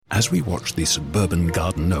As we watched the suburban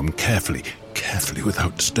garden gnome carefully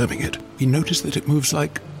without disturbing it, we noticed that it moves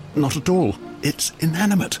like not at all. It's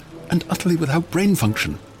inanimate and utterly without brain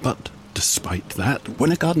function. But despite that,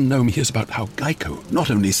 when a garden gnome hears about how Geico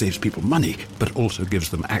not only saves people money, but also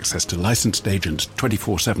gives them access to licensed agents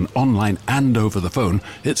 24/7 online and over the phone,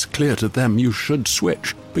 it's clear to them you should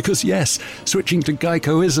switch. Because yes, switching to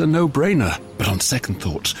Geico is a no-brainer. But on second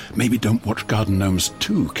thoughts, maybe don't watch garden gnomes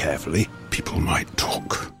too carefully. People might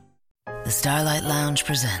talk. The Starlight Lounge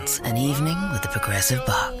presents An Evening with the Progressive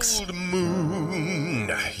Box. Old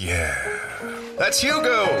moon, yeah. That's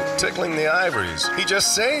Hugo, tickling the ivories. He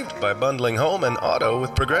just saved by bundling home and auto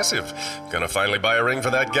with Progressive. Gonna finally buy a ring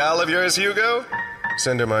for that gal of yours, Hugo?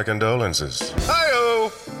 Send her my condolences.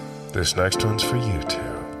 Hi-oh! This next one's for you two.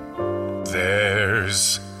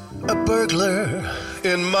 There's a burglar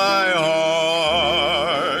in my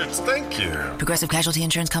heart. Thank you. Progressive Casualty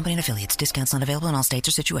Insurance Company and Affiliates. Discounts not available in all states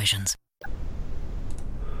or situations.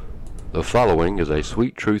 The following is a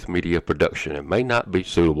Sweet Truth Media production and may not be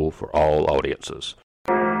suitable for all audiences.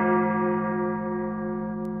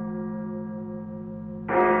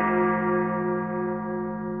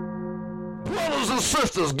 Brothers and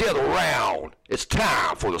sisters, get around. It's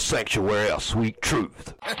time for the Sanctuary of Sweet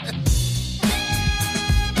Truth.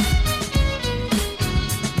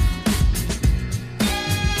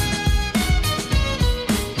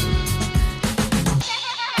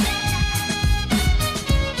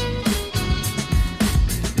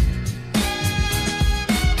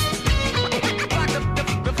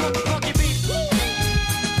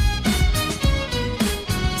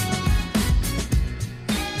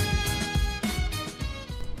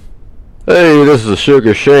 Hey, this is a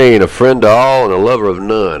Sugar Shane, a friend to all and a lover of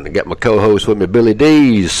none. I got my co-host with me, Billy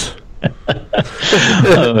Dees.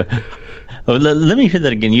 Let me hear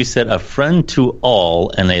that again. You said a friend to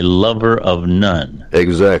all and a lover of none.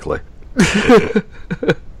 Exactly.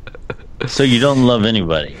 So you don't love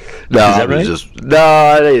anybody? No, is that right?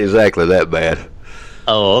 No, it ain't exactly that bad.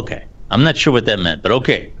 Oh, okay. I'm not sure what that meant, but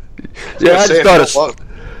okay. Yeah, I just thought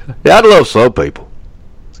I'd love some people.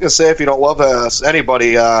 I was going to say, if you don't love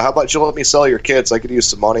anybody, how about you let me sell your kids? I could use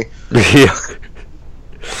some money. Yeah.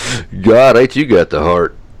 God, ain't you got the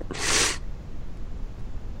heart.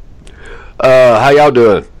 How y'all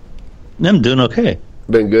doing? I'm doing okay.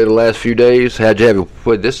 Been good the last few days. How'd you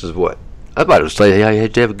have this is what? I was about to say,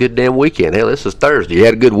 how'd you have a good damn weekend? Hell, this is Thursday. You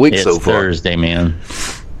had a good week so far. It's Thursday, man.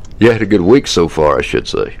 You had a good week so far, I should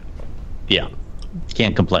say. Yeah.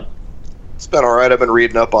 Can't complain. It's been all right. I've been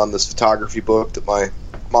reading up on this photography book that my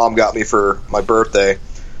mom got me for my birthday.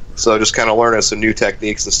 So just kind of learning some new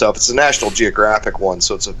techniques and stuff. It's a National Geographic one,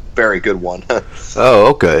 so it's a very good one. Oh,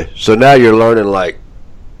 okay. So now you're learning, like,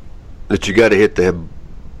 that you got to hit the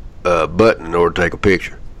button in order to take a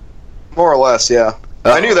picture. More or less, yeah.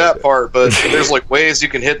 Oh, I knew that okay. part, but there's like ways you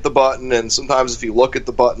can hit the button, and sometimes if you look at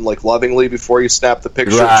the button like lovingly before you snap the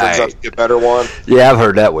picture, right, it turns out to be a better one. Yeah, I've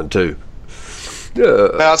heard that one too.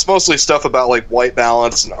 Now it's mostly stuff about like white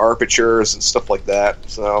balance and apertures and stuff like that.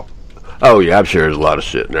 So. Oh yeah, I'm sure there's a lot of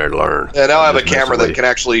shit in there to learn. Yeah, now I have a camera that can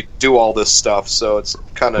actually do all this stuff, so it's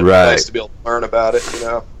kind of nice to be able to learn about it, you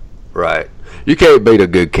know. Right. You can't beat a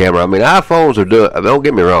good camera. I mean, iPhones are doing. Don't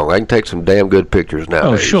get me wrong. I can take some damn good pictures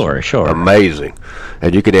nowadays. Oh, sure. Amazing,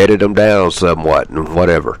 and you can edit them down somewhat and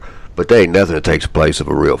whatever. But there ain't nothing that takes the place of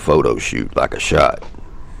a real photo shoot, like a shot.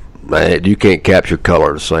 Man, you can't capture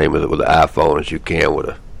color the same with an iPhone as you can with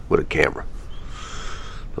a camera.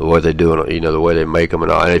 The way they do it, the way they make them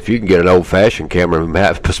and all. And if you can get an old-fashioned camera and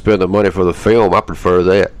have to spend the money for the film, I prefer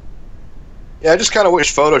that. Yeah, I just kind of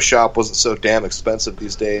wish Photoshop wasn't so damn expensive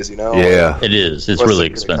these days, you know? Yeah. It is. It's really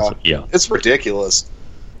expensive, yeah. It's ridiculous.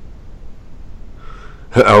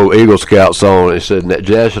 Oh, Eagle Scout's on. It said,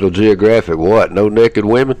 National Geographic, what? No naked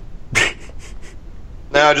women?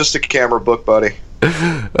 No, just a camera book, buddy.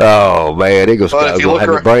 Oh, man, Eagle Scout's going to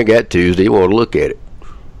have to bring that Tuesday. He want to look at it.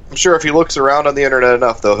 I'm sure if he looks around on the internet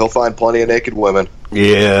enough, though, he'll find plenty of naked women.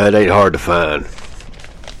 Yeah, it ain't hard to find.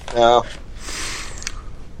 No.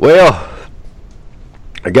 Well,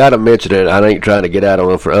 I got to mention it. I ain't trying to get out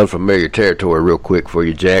on unfamiliar territory real quick for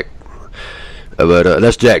you, Jack. But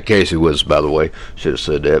that's Jack Casey with us, by the way. Should have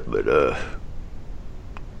said that, but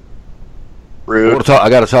rude. I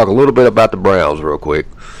got to talk a little bit about the Browns real quick.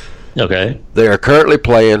 Okay. They are currently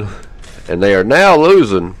playing, and they are now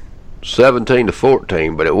losing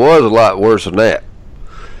 17-14, but it was a lot worse than that.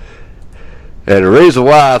 And the reason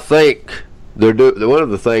why I think one of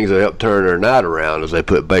the things that helped turn their night around is they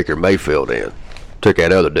put Baker Mayfield in, took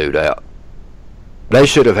that other dude out. They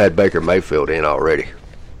should have had Baker Mayfield in already.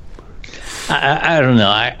 I don't know.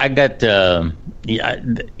 I got there's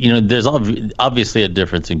obviously a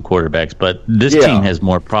difference in quarterbacks, but this team has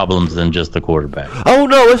more problems than just the quarterback. Oh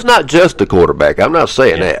no, it's not just the quarterback. I'm not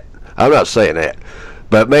saying that. I'm not saying that.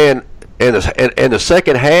 But man, in the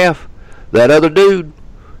second half, that other dude,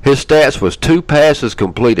 his stats was 2 passes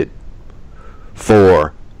completed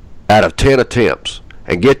out of 10 attempts,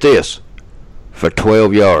 and get this, for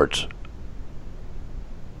 12 yards.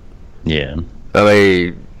 Yeah. I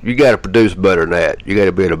mean, you got to produce better than that. You got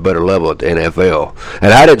to be at a better level at the NFL.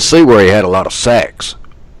 And I didn't see where he had a lot of sacks.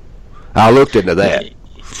 I looked into that.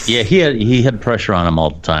 Yeah, he had pressure on him all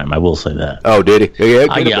the time. I will say that. Oh, did he? Yeah,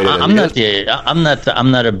 I'm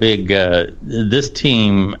not a big. This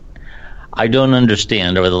team, I don't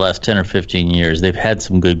understand. Over the last 10 or 15 years, they've had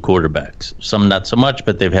some good quarterbacks. Some not so much,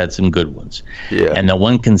 but they've had some good ones. Yeah. And the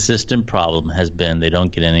one consistent problem has been they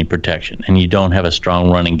don't get any protection, and you don't have a strong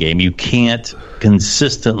running game. You can't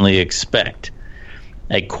consistently expect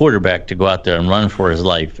a quarterback to go out there and run for his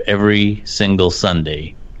life every single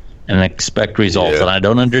Sunday and expect results. Yeah. And I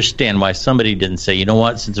don't understand why somebody didn't say, you know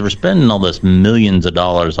what, since we're spending all this millions of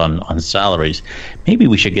dollars on salaries, maybe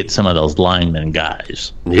we should get some of those linemen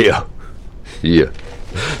guys. Yeah. Yeah.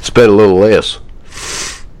 Spend a little less.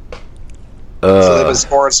 So they've been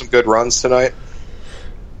scoring some good runs tonight?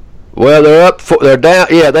 Well, they're down.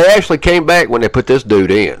 Yeah, they actually came back when they put this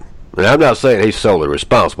dude in. And I'm not saying he's solely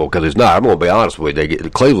responsible, because he's not. I'm going to be honest with you.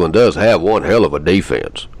 Cleveland does have one hell of a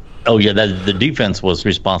defense. Oh, yeah, the defense was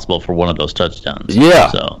responsible for one of those touchdowns.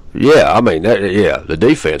 Yeah. So. Yeah, I mean, the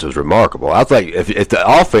defense was remarkable. I think if the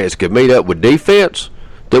offense could meet up with defense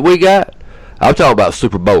that we got, I'm talking about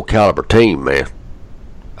Super Bowl caliber team, man.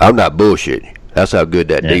 I'm not bullshitting. That's how good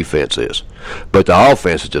that defense is. But the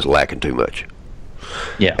offense is just lacking too much.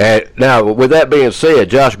 Yeah. And now, with that being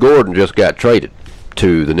said, Josh Gordon just got traded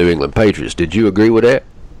to the New England Patriots. Did you agree with that?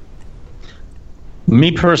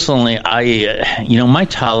 Me personally, my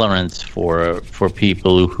tolerance for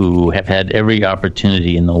people who have had every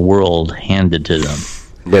opportunity in the world handed to them,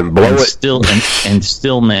 then blow it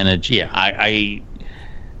still manage. Yeah, I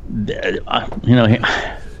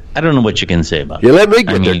don't know what you can say about it. You let me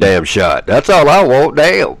get their damn shot. That's all I want.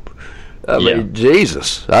 Damn. I mean,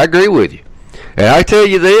 Jesus, I agree with you. And I tell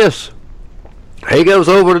you this, he goes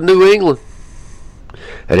over to New England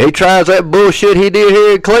and he tries that bullshit he did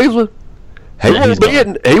here in Cleveland. He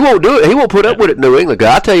won't do it. He won't put up with it in New England.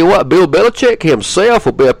 I tell you what, Bill Belichick himself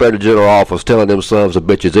will be up there in the general office telling them sons of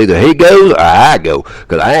bitches either he goes or I go,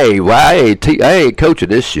 because I ain't coaching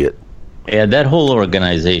this shit. Yeah, that whole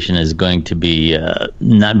organization is going to be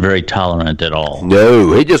not very tolerant at all.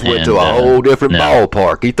 No, he just went to a whole different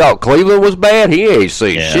ballpark. He thought Cleveland was bad. He ain't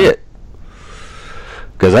seen shit.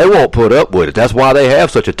 Because they won't put up with it. That's why they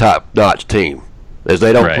have such a top-notch team, is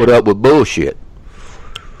they don't put up with bullshit.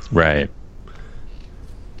 Right.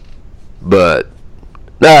 But,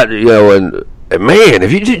 and man,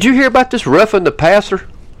 did you hear about this roughing the passer?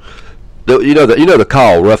 The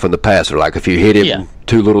call, roughing the passer, like if you hit him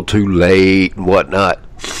too little too late and whatnot.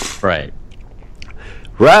 Right.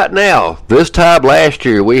 Right now, this time last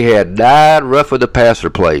year, we had 9 roughing the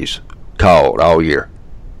passer plays called all year.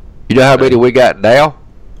 You know how many we got now?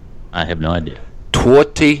 I have no idea.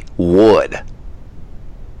 21.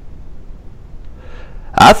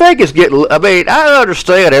 I think it's getting. I mean, I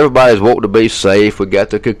understand everybody's wanting to be safe. We got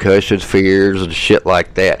the concussion fears and shit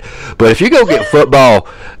like that. But if you go get football,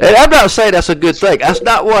 and I'm not saying that's a good thing. That's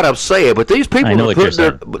not what I'm saying. But these people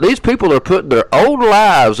are putting their own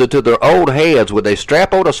lives into their own hands when they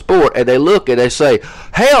strap on a sport and they look and they say,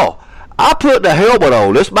 "Hell, I put the helmet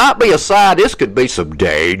on. This might be a sign. This could be some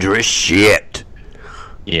dangerous shit."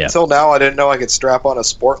 Yeah. Until now, I didn't know I could strap on a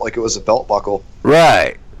sport like it was a belt buckle.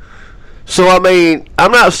 Right. So, I mean,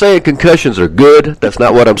 I'm not saying concussions are good. That's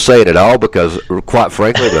not what I'm saying at all, because, quite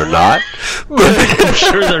frankly, they're not. I'm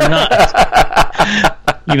sure they're not.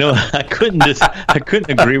 I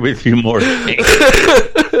couldn't agree with you more.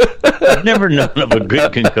 I've never known of a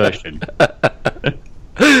good concussion.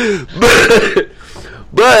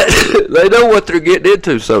 But they know what they're getting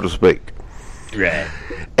into, so to speak. Right.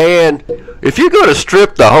 And if you're going to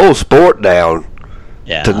strip the whole sport down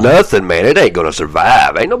to nothing, man, it ain't going to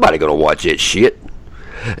survive. Ain't nobody going to watch that shit.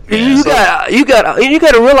 Yeah, you got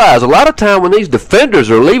to realize a lot of time when these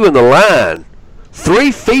defenders are leaving the line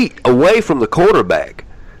 3 feet away from the quarterback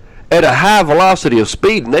at a high velocity of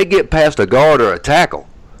speed, and they get past a guard or a tackle,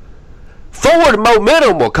 forward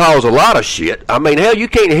momentum will cause a lot of shit. I mean, hell, you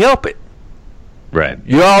can't help it. Right.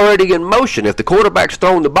 You're already in motion. If the quarterback's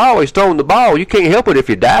throwing the ball, he's throwing the ball. You can't help it if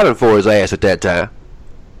you're diving for his ass at that time.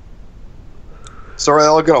 So are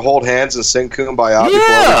they going to hold hands and sing Kumbaya?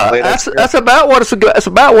 Yeah, that's about what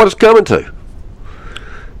it's coming to.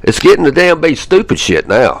 It's getting to damn be stupid shit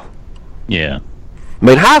now. Yeah. I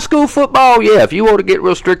mean, high school football, yeah, if you want to get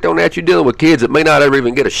real strict on that, you're dealing with kids that may not ever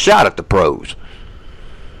even get a shot at the pros.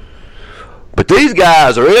 But these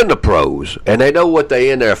guys are in the pros, and they know what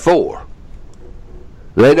they're in there for.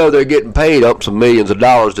 They know they're getting paid up some millions of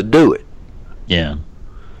dollars to do it. Yeah.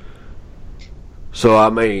 So, I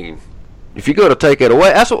mean, if you're going to take it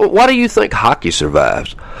away, why do you think hockey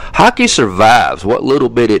survives? Hockey survives what little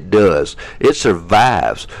bit it does. It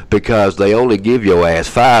survives because they only give your ass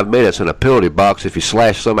 5 minutes in a penalty box if you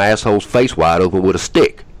slash some asshole's face wide open with a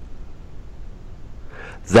stick.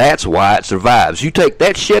 That's why it survives. You take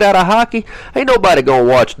that shit out of hockey, ain't nobody going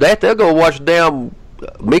to watch that. They're going to watch damn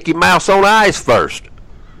Mickey Mouse on ice first.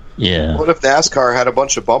 Yeah. What if NASCAR had a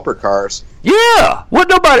bunch of bumper cars? Yeah.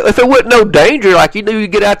 If there wasn't no danger, like you knew you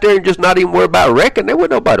get out there and just not even worry about wrecking, there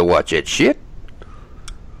wouldn't nobody watch that shit.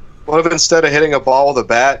 What if instead of hitting a ball with a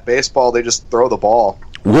bat, baseball, they just throw the ball?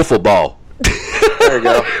 Wiffle ball. There you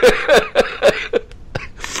go.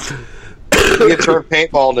 You can turn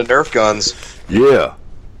paintball into Nerf guns. Yeah.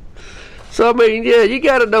 So, I mean, yeah, you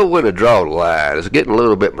got to know when to draw the line. It's getting a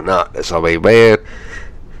little bit monotonous. I mean, man,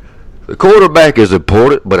 the quarterback is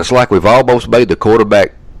important, but it's like we've almost made the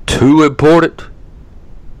quarterback too important.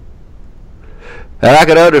 And I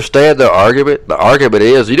can understand the argument. The argument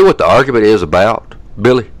is, you know what the argument is about,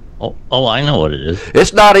 Billy? Oh, I know what it is.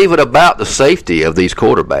 It's not even about the safety of these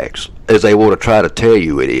quarterbacks, as they want to try to tell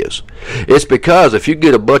you it is. It's because if you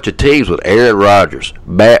get a bunch of teams with Aaron Rodgers,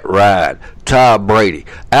 Matt Ryan, Tom Brady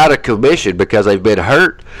out of commission because they've been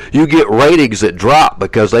hurt, you get ratings that drop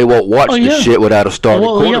because they won't watch this shit without a starting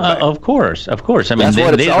quarterback. Yeah, of course. I mean,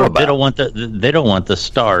 they don't want the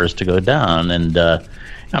stars to go down, and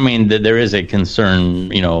I mean, there is a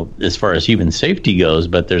concern, as far as human safety goes,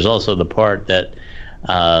 but there's also the part that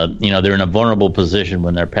they're in a vulnerable position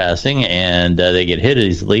when they're passing, and they get hit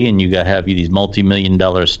easily, and you have these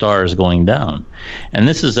multi-million-dollar stars going down. And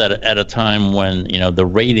this is at a time when the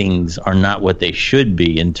ratings are not what they should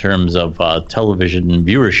be in terms of television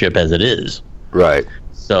viewership as it is. Right.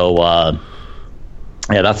 So,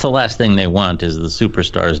 that's the last thing they want, is the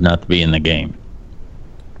superstars not to be in the game.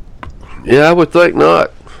 Yeah, I would think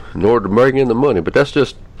not, in order to bring in the money. But that's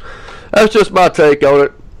just my take on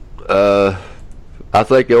it. I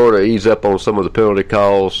think they ought to ease up on some of the penalty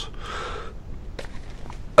calls.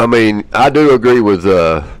 I mean, I do agree with.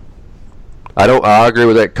 I agree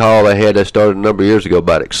with that call they had that started a number of years ago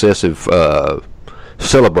about excessive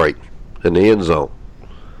celebrate in the end zone.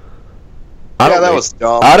 That was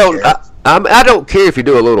dumb. I don't care if you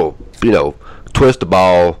do a little, twist the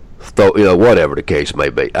ball, throw, whatever the case may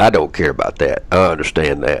be. I don't care about that. I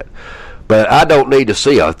understand that. But I don't need to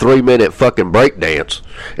see a 3-minute fucking breakdance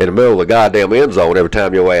in the middle of the goddamn end zone every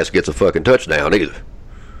time your ass gets a fucking touchdown either.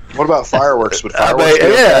 What about fireworks? Would fireworks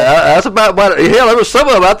that's about what. Hell, there was some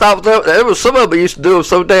of them. I thought there was some of them used to do them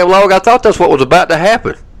so damn long. I thought that's what was about to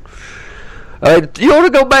happen. You ought to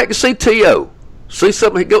go back and see T.O. See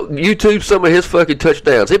go YouTube some of his fucking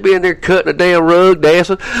touchdowns. He'd be in there cutting a damn rug,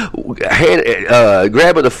 dancing,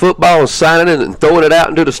 grabbing the football and signing it and throwing it out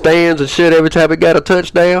into the stands and shit every time he got a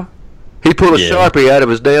touchdown. He pulled a Sharpie out of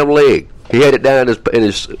his damn leg. He had it down in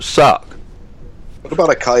his sock. What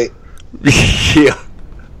about a kite? Yeah.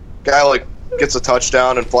 Guy gets a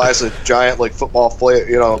touchdown and flies a giant football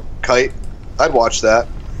kite. I'd watch that.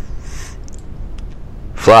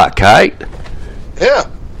 Fly a kite? Yeah.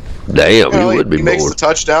 Damn, you would be he more. makes the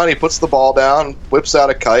touchdown, he puts the ball down, whips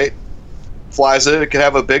out a kite, flies it. It could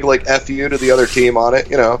have a big F you to the other team on it,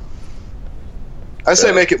 I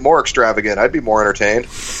say make it more extravagant. I'd be more entertained.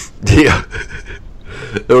 Yeah.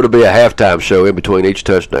 There would be a halftime show in between each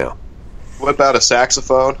touchdown. Whip out a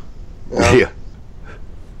saxophone. Yeah.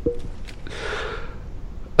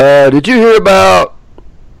 Did you hear about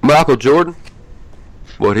Michael Jordan?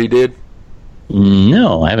 What he did?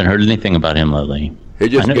 No, I haven't heard anything about him lately. He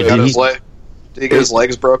just got his leg. Did he get his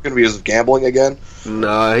legs broken because of gambling again?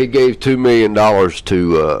 No, he gave $2 million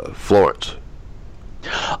to Florence.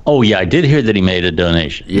 Oh, yeah, I did hear that he made a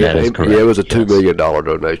donation. Yeah, that is correct. Yeah, it was a $2 million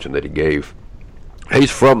donation that he gave. He's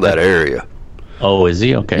from that area. Oh, is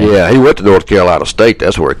he? Okay. Yeah, he went to North Carolina State.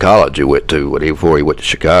 That's where college he went to before he went to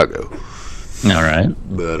Chicago. All right.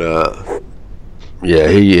 But, yeah,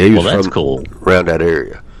 he was that's from cool. Around that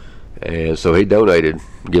area. And so he donated,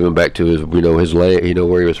 giving back to his, his land,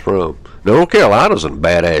 where he was from. North Carolina's in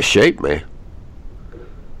badass shape, man.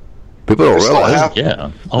 People don't realize. Yeah.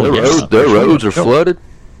 Their roads are flooded.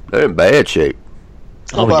 They're in bad shape.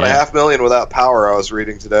 About $500,000 without power, I was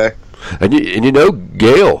reading today. And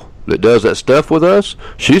Gail that does that stuff with us,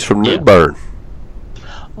 she's from New Bern.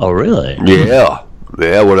 Oh, really? Yeah.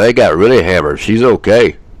 Yeah, well, they got really hammered. She's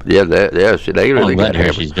okay. Yeah, they really got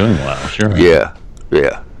hammered. She's doing well, sure. Yeah.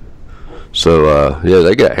 So,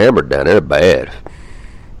 they got hammered down there bad.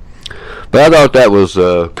 But I thought that was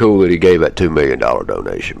cool that he gave that $2 million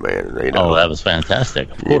donation, man. That was fantastic.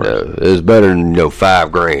 Of course, it was better than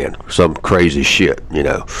 $5,000, some crazy shit.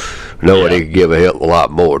 Nobody could give a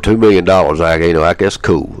lot more. $2 million, I guess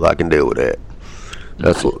cool. I can deal with that.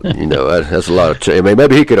 That's that's a lot of. I mean,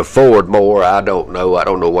 maybe he could afford more. I don't know. I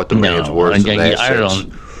don't know what the man's worth in that sense.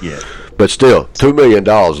 But still, $2 million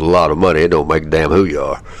is a lot of money. It don't make a damn who you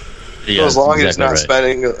are. So as long as he's not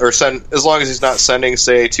spending as long as he's not sending,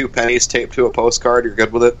 say, 2 pennies taped to a postcard, you're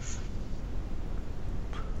good with it.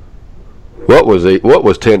 What was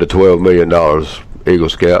 $10 to $12 million, Eagle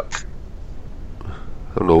Scout? I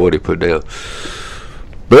don't know what he put down.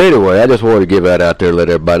 But anyway, I just wanted to give that out there, let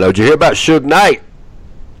everybody know. Did you hear about Suge Knight?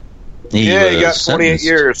 He got 28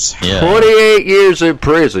 years. Yeah. 28 years in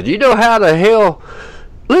prison. You know how the hell?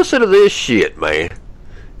 Listen to this shit, man.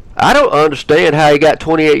 I don't understand how he got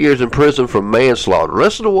 28 years in prison for manslaughter.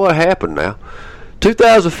 Listen to what happened now.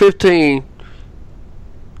 2015,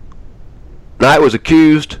 Knight was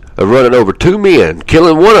accused of running over 2 men,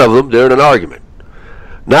 killing one of them during an argument.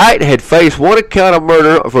 Knight had faced 1 account of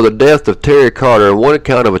murder for the death of Terry Carter and 1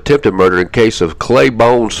 account of attempted murder in case of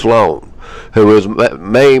Claiborne Sloan, who was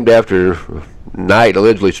maimed after Knight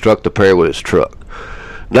allegedly struck the pair with his truck.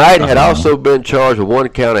 Knight had also been charged with 1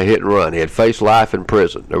 count of hit and run. He had faced life in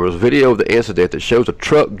prison. There was video of the incident that shows a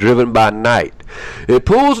truck driven by Knight. It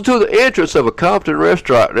pulls into the entrance of a Compton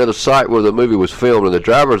restaurant near the site where the movie was filmed, and the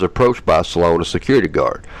driver is approached by Sloan, a security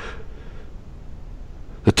guard.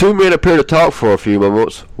 The 2 men appear to talk for a few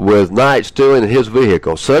moments, with Knight still in his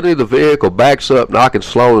vehicle. Suddenly, the vehicle backs up, knocking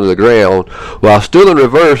Sloan to the ground. While still in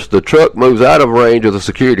reverse, the truck moves out of range of the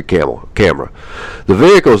security camera. The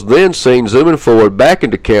vehicle is then seen zooming forward back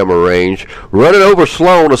into camera range, running over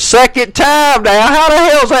Sloan a second time now. How the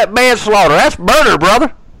hell is that manslaughter? That's murder,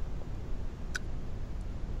 brother.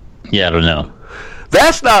 Yeah, I don't know.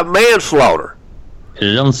 That's not manslaughter.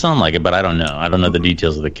 It doesn't sound like it, but I don't know. I don't know the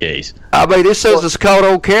details of the case. I mean, it says it's caught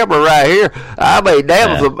on camera right here. I mean,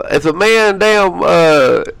 damn, if the man, now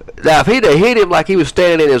if he'd have hit him like he was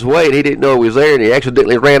standing in his way and he didn't know he was there and he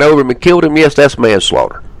accidentally ran over him and killed him, yes, that's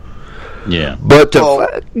manslaughter. Yeah. But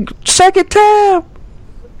second time.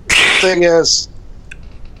 The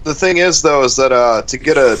thing is, though, is that to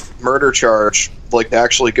get a murder charge, to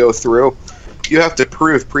actually go through, you have to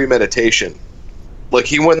prove premeditation.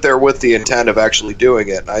 He went there with the intent of actually doing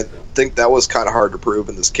it. I think that was kind of hard to prove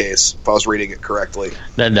in this case, if I was reading it correctly.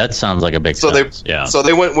 That sounds like a big sense. So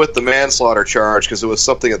they went with the manslaughter charge because it was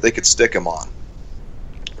something that they could stick him on.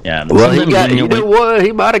 Yeah. Well, you know what?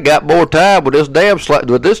 He might have got more time with this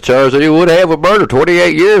charge than he would have with murder.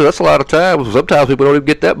 28 years, that's a lot of time. Sometimes people don't even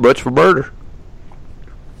get that much for murder.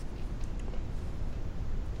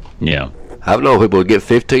 Yeah. I've known people who get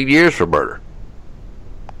 15 years for murder.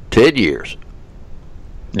 10 years.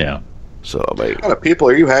 Yeah. So, I mean, what kind of people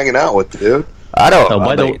are you hanging out with, dude? I don't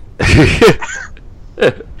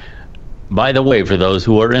By the way, for those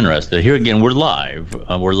who are interested, here again, we're live.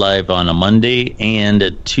 We're live on a Monday and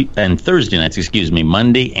Thursday nights,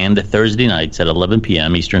 Monday and Thursday nights at 11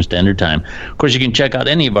 p.m. Eastern Standard Time. Of course, you can check out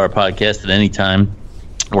any of our podcasts at any time.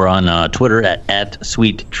 We're on Twitter at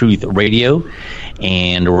Sweet Truth Radio,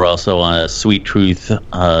 and we're also on Sweet Truth,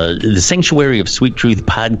 the Sanctuary of Sweet Truth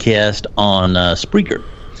podcast on Spreaker.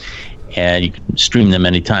 And you can stream them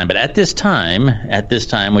anytime. But at this time,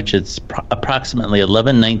 which is approximately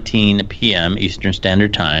 11:19 p.m. Eastern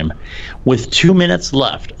Standard Time, with 2 minutes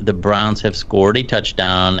left, the Browns have scored a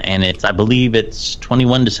touchdown, and I believe it's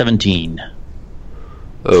 21-17.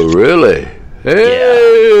 Oh, really?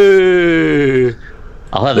 Hey! Yeah.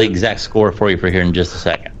 I'll have the exact score for you here in just a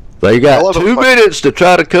second. They got 2 minutes to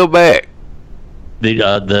try to come back.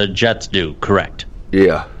 The Jets do, correct.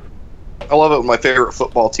 Yeah. I love it when my favorite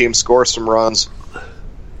football team scores some runs.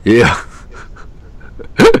 Yeah.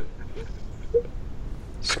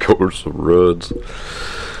 Score some runs.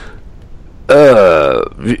 Y'all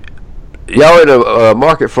in a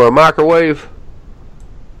market for a microwave?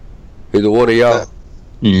 Either one of y'all?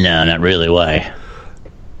 No, not really. Why?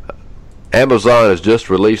 Amazon has just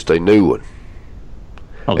released a new one.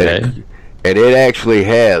 Okay. And it actually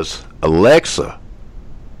has Alexa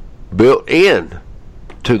built in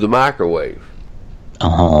to the microwave.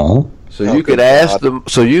 Uh-huh. So you can ask them.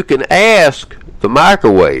 So you can ask the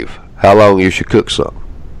microwave how long you should cook something.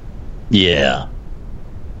 Yeah.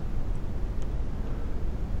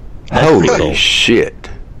 Holy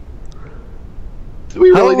shit! Do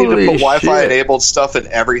we really need to put Wi-Fi enabled stuff in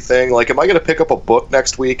everything? Am I going to pick up a book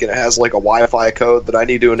next week and it has a Wi-Fi code that I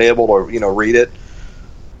need to enable or read it?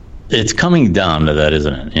 It's coming down to that,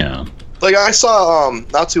 isn't it? Yeah. Like I saw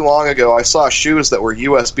not too long ago, I saw shoes that were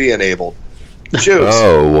USB enabled. Shoes.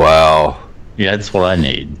 Oh wow. Yeah, that's what I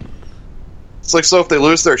need. It's like, so if they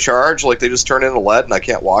lose their charge, like they just turn into lead and I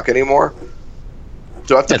can't walk anymore.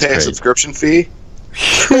 Do I have to pay a subscription fee?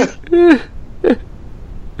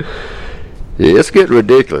 Yeah, it's getting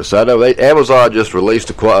ridiculous. I know Amazon just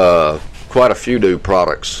released quite a few new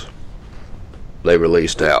products. They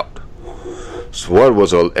released out. So one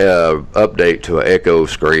was a update to an Echo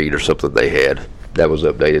screen or something they had that was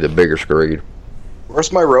updated, a bigger screen.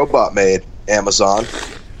 Where's my robot made? Amazon.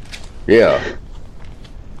 Yeah.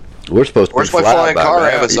 We're supposed to Where's be my flying car,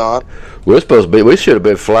 now. Amazon? We should have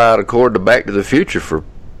been flying according to Back to the Future for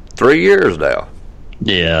 3 years now.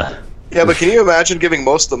 Yeah. Yeah, but can you imagine giving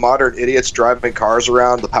most of the modern idiots driving cars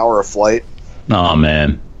around the power of flight? Oh,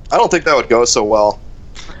 man. I don't think that would go so well.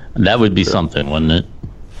 That would be something, wouldn't it?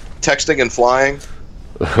 Texting and flying?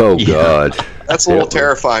 Oh, Yeah. God. That's a little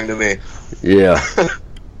terrifying to me. Yeah.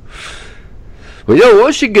 Well,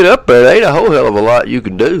 once you get up there, there ain't a whole hell of a lot you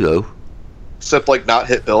can do, though. Except, like, not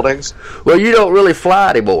hit buildings? Well, you don't really fly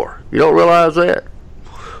anymore. You don't realize that?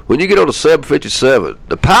 When you get on a 757,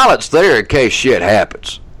 the pilot's there in case shit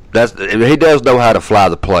happens. He does know how to fly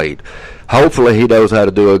the plane. Hopefully, he knows how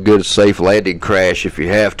to do a good, safe landing crash if you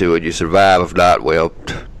have to, and you survive. If not, well,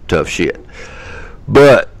 tough shit.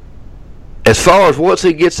 But as far as once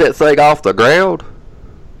he gets that thing off the ground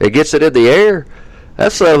and gets it in the air,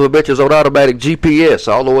 that son of a bitch is on automatic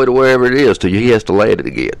GPS all the way to wherever it is till he has to land it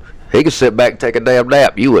again. He can sit back and take a damn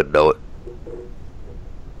nap. You wouldn't know it.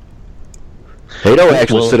 He don't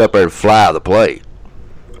actually sit up there and fly the plane.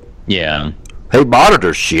 Yeah. He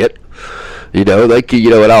monitors shit, and all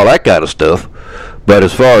that kind of stuff. But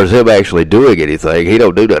as far as him actually doing anything, he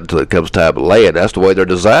don't do that until it comes time to land. That's the way they're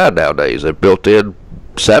designed nowadays. They're built-in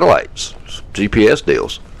satellites, GPS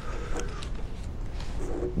deals.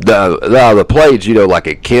 Now the planes, like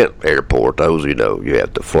at Kent Airport, those, you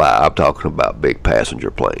have to fly. I'm talking about big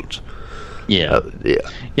passenger planes. Yeah.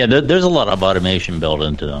 Yeah, there's a lot of automation built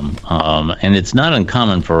into them. And it's not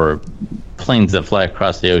uncommon for planes that fly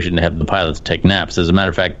across the ocean to have the pilots take naps. As a matter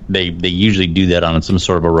of fact, they usually do that on some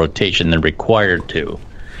sort of a rotation. They're required to.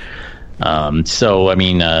 So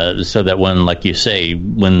that when, like you say,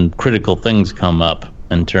 when critical things come up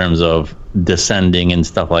in terms of descending and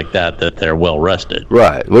stuff like that they're well rested.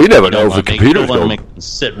 Right. Well, you never know if the computer's going to make them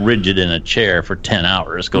sit rigid in a chair for 10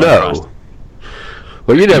 hours going No. across.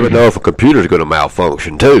 Well, you never know if a computer's going to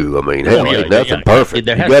malfunction, too. I mean, hell, ain't nothing perfect.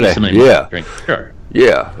 There has to be somebody monitoring. Sure.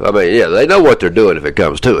 Yeah, they know what they're doing if it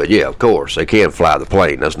comes to it. Yeah, of course, they can't fly the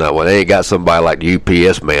plane. That's not what they ain't got somebody like the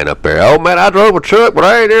UPS man up there. Oh man, I drove a truck, but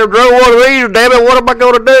I ain't ever drove one of these. Damn it, what am I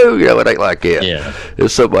going to do? It ain't like that. Yeah,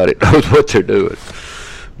 it's somebody that knows what they're doing.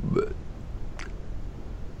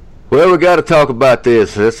 Well, we got to talk about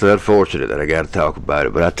this. It's unfortunate that I got to talk about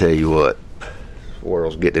it, but I tell you what, the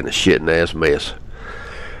world's getting in a shit and ass mess.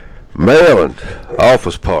 Maryland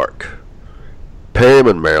Office Park,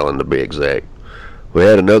 Perryman, Maryland, to be exact. We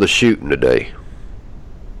had another shooting today.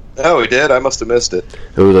 Oh, we did? I must have missed it.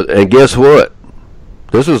 And guess what?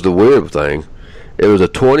 This is the weird thing. It was a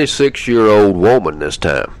 26-year-old woman this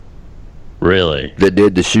time. Really? That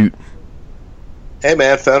did the shooting. Hey,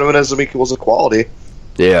 man, feminism equals equality.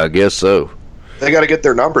 Yeah, I guess so. They got to get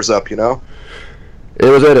their numbers up, It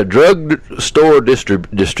was at a drug store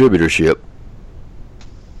distributorship.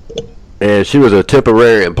 And she was a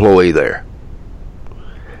temporary employee there.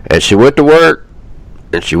 And she went to work.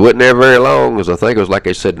 And she wasn't there very long, because I think it was like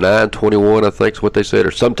they said 9:21, I think is what they said,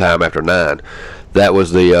 or sometime after 9. That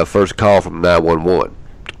was the first call from 911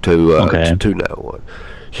 to 911.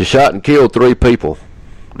 She shot and killed 3 people,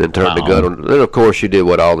 then turned the gun on. Then, of course, she did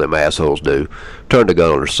what all them assholes do, turned the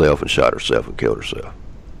gun on herself and shot herself and killed herself.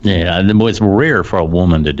 Yeah, and it's rare for a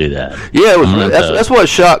woman to do that. Yeah, that's what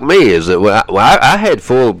shocked me, is that I had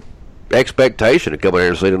full expectation to come in here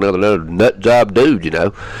and see another nut job dude,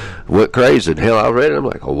 went crazy. And hell, I read it, I'm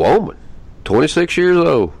like, a woman, 26 years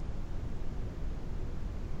old.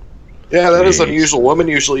 Yeah, that is unusual. Women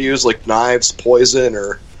usually use like knives, poison,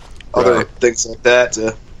 or other things like that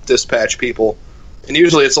to dispatch people. And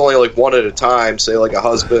usually it's only like one at a time, say like a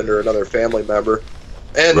husband or another family member.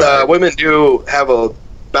 And women do have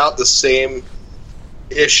about the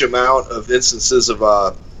same-ish amount of instances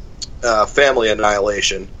of family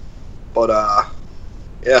annihilation. But,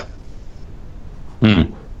 yeah.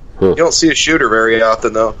 You don't see a shooter very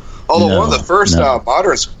often, though. Although one of the first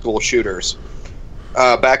modern school shooters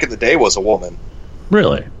back in the day was a woman.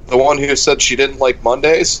 Really? The one who said she didn't like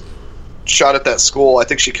Mondays, shot at that school. I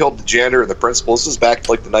think she killed the janitor and the principal. This is back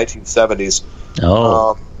to like the 1970s.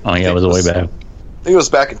 It was way back. think it was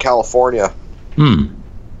back in California. And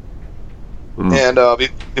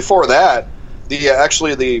before that,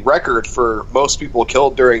 the record for most people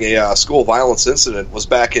killed during a school violence incident was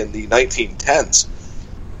back in the 1910s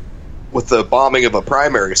with the bombing of a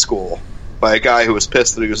primary school by a guy who was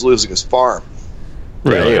pissed that he was losing his farm.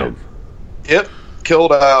 Damn. Yep.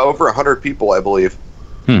 Killed over 100 people, I believe.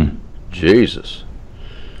 Jesus.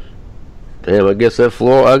 Damn, I guess that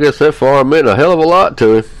farm meant a hell of a lot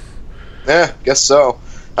to him. Yeah, guess so.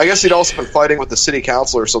 I guess he'd also been fighting with the city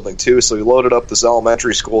council or something, too, so he loaded up this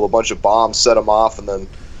elementary school with a bunch of bombs, set him off, and then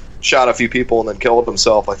shot a few people and then killed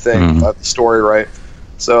himself, I think, if I have the story right.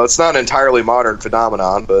 So it's not an entirely modern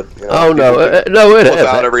phenomenon, but... You know, it flip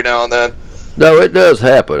out every now and then. No, it does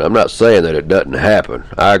happen. I'm not saying that it doesn't happen.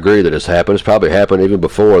 I agree that it's happened. It's probably happened even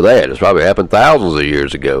before that. It's probably happened thousands of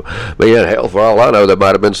years ago. But yeah, hell, for all I know, there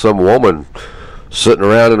might have been some woman sitting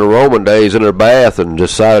around in the Roman days in her bath and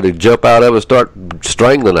decided to jump out of it and start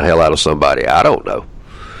strangling the hell out of somebody. I don't know.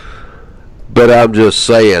 But I'm just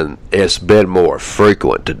saying it's been more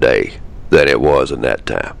frequent today than it was in that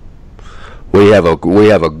time. We have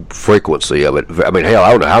a frequency of it. I mean, hell,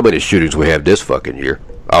 I don't know how many shootings we have this fucking year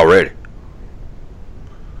already.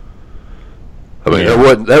 I mean,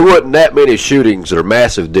 there wasn't that many shootings or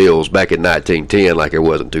massive deals back in 1910 like there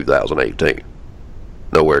was in 2018.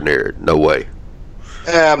 Nowhere near it. No way.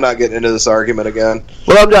 I'm not getting into this argument again.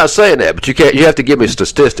 Well, I'm not saying that, but you have to give me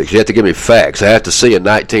statistics. You have to give me facts. I have to see in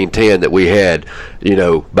 1910 that we had,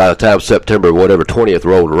 by the time September, whatever, 20th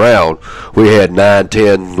rolled around, we had 9,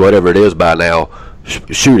 10, whatever it is by now,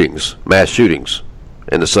 shootings, mass shootings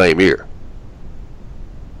in the same year.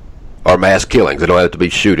 Or mass killings. They don't have to be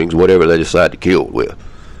shootings, whatever they decide to kill with.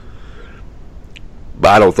 But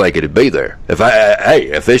I don't think it'd be there.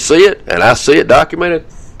 If they see it and I see it documented,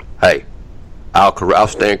 hey, I'll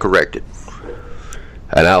stand corrected,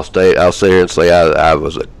 and I'll sit here and say I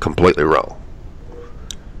was completely wrong,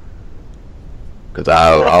 because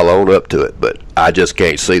I'll own up to it. But I just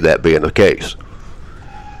can't see that being the case.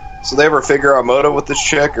 So they ever figure out a motive with this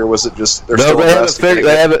chick, or was it just they're still investigating?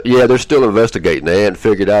 They're still investigating. They hadn't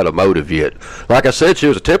figured out a motive yet. Like I said, she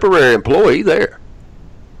was a temporary employee there.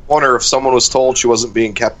 Wonder if someone was told she wasn't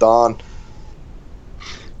being kept on.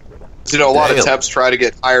 A lot of temps try to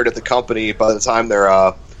get hired at the company by the time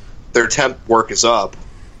their temp work is up.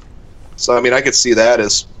 So, I mean, I could see that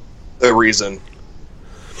as a reason.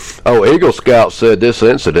 Oh, Eagle Scout said this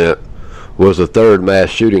incident was the third mass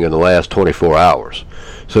shooting in the last 24 hours.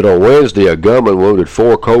 Said on Wednesday, a gunman wounded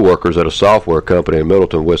 4 co-workers at a software company in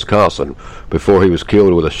Middleton, Wisconsin, before he was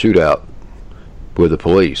killed with a shootout with the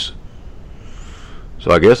police.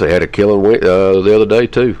 So I guess they had a killing the other day,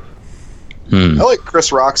 too. I like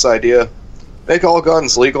Chris Rock's idea. Make all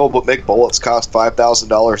guns legal, but make bullets cost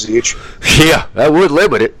 $5,000 each. Yeah, that would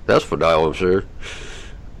limit it. That's for now, I'm sure.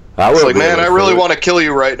 It's like, man, I really want to kill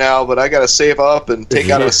you right now, but I got to save up and take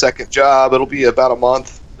out a second job. It'll be about a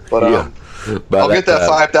month, but I'll get that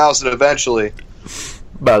 $5,000 eventually.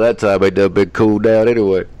 By that time, they'd done been cooled down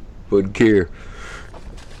anyway. Wouldn't care.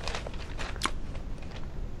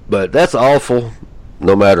 But that's awful,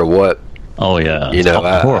 no matter what. Oh yeah,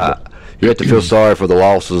 horrible. You have to feel sorry for the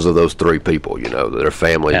losses of those 3 people, their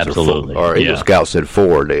families. Absolutely. Or Eagle Scout said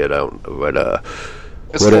 4 did. But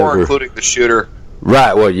it's whatever. 4, including the shooter.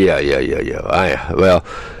 Right. Well, yeah.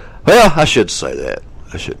 I shouldn't say that.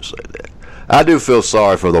 I do feel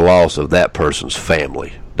sorry for the loss of that person's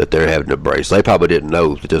family that they're having to brace. They probably didn't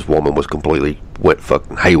know that this woman went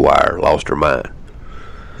fucking haywire, lost her mind.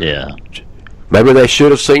 Yeah. Maybe they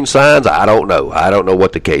should have seen signs. I don't know. I don't know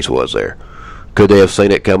what the case was there. Could they have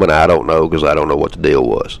seen it coming? I don't know, because I don't know what the deal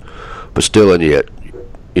was. But still and yet,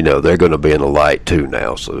 they're going to be in the light too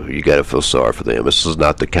now, so you got to feel sorry for them. This is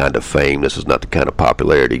not the kind of fame, this is not the kind of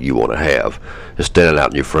popularity you want to have. It's standing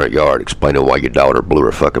out in your front yard explaining why your daughter blew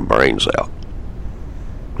her fucking brains out.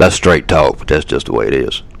 That's straight talk, but that's just the way it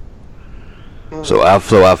is. So I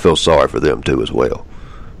feel sorry for them too as well,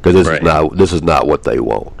 because this is not what they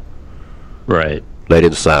want. Right. They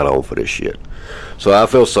didn't sign on for this shit. So I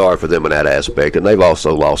feel sorry for them in that aspect, and they've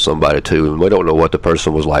also lost somebody too, and we don't know what the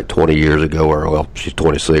person was like 20 years ago, or, well, she's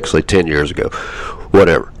 26, say 10 years ago,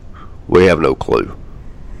 whatever. We have no clue.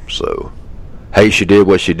 So, hey, she did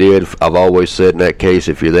what she did. I've always said in that case,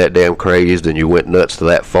 if you're that damn crazed and you went nuts to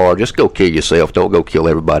that far, just go kill yourself. Don't go kill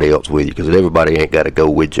everybody else with you, because everybody ain't got to go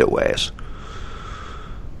with your ass.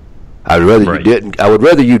 I would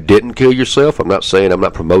rather you didn't kill yourself. I'm not saying, I'm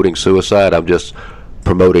not promoting suicide. I'm just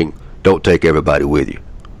promoting, don't take everybody with you.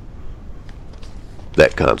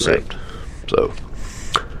 That concept. Right. So,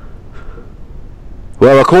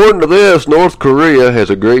 Well, according to this, North Korea has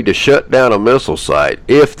agreed to shut down a missile site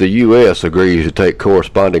if the U.S. agrees to take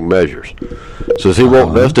corresponding measures. So is he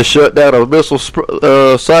wanting us to shut down a missile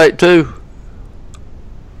site too?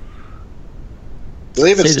 Do they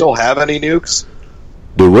even still have any nukes?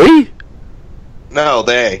 Do we? No,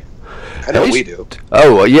 they. I know we do.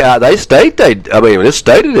 Oh, yeah, they state it's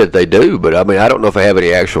stated that they do, but I mean, I don't know if they have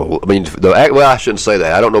any actual, well, I shouldn't say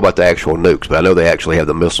that. I don't know about the actual nukes, but I know they actually have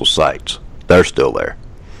the missile sites. They're still there.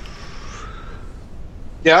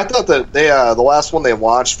 Yeah, I thought that they the last one they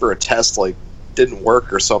launched for a test didn't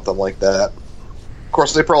work or something like that. Of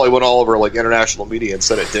course, they probably went all over international media and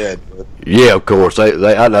said it did. But. Yeah, of course.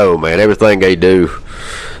 They I know, man. Everything they do.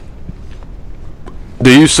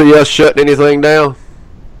 Do you see us shutting anything down?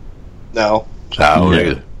 No. I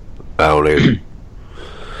don't either.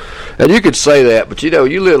 And you could say that, but you're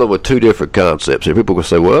dealing with two different concepts here. People can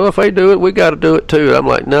say, well, if they do it, we got to do it too. I'm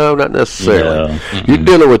like, no, not necessarily. No. You're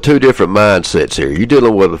dealing with two different mindsets here. You're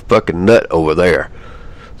dealing with a fucking nut over there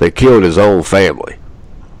that killed his own family.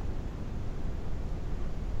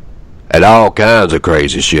 And all kinds of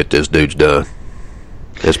crazy shit this dude's done.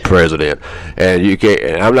 This president. And you can't,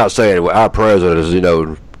 and I'm not saying our president is,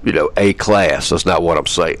 A class. That's not what I'm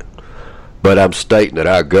saying. But I'm stating that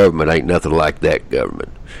our government ain't nothing like that government.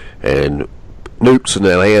 And nukes in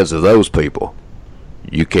the hands of those people,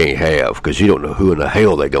 you can't have, because you don't know who in the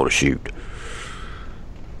hell they're going to shoot.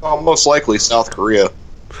 Most likely South Korea.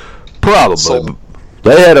 Probably. So,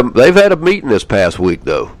 they've had a meeting this past week,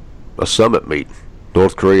 though. A summit meeting.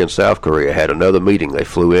 North Korea and South Korea had another meeting. They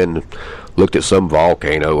flew in, looked at some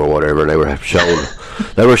volcano or whatever, and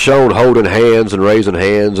they were shown holding hands and raising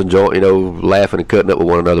hands and laughing and cutting up with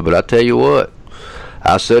one another. But I tell you what,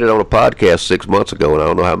 I said it on a podcast 6 months ago, and I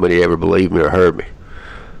don't know how many ever believed me or heard me.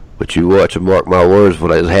 But you watch and mark my words,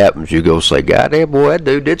 when it happens, you go say, "Goddamn boy, that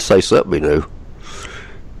dude did say something he knew."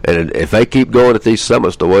 And if they keep going at these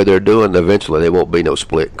summits the way they're doing, eventually there won't be no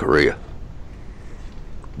split in Korea.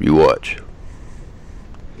 You watch.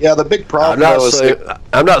 Yeah, the big problem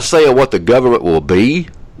I'm not saying what the government will be.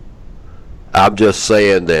 I'm just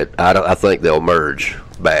saying that I think they'll merge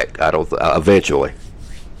back. Eventually.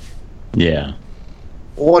 Yeah.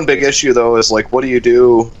 One big issue, though, is what do you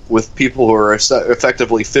do with people who are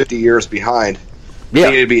effectively 50 years behind? Yeah.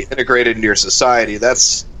 They need to be integrated into your society.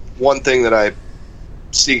 That's one thing that I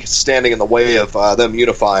see standing in the way of them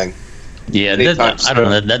unifying. Yeah, I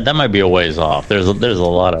don't know. That might be a ways off. There's a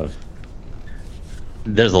lot of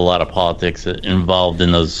politics involved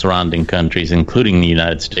in those surrounding countries, including the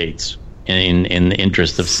United States, in the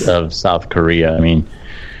interest of South Korea. I mean,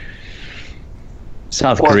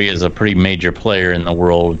 South Korea is a pretty major player in the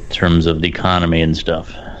world in terms of the economy and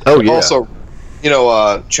stuff. Oh, yeah. Also,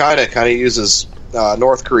 China kind of uses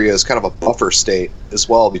North Korea as kind of a buffer state as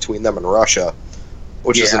well between them and Russia,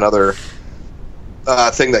 which is another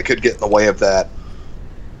thing that could get in the way of that.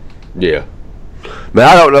 Yeah. Man,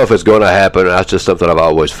 I don't know if it's going to happen. That's just something I've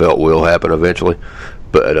always felt will happen eventually.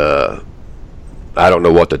 But I don't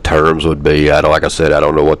know what the terms would be. Like I said, I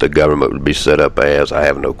don't know what the government would be set up as. I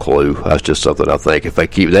have no clue. That's just something I think if they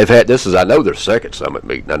keep. They've had I know their second summit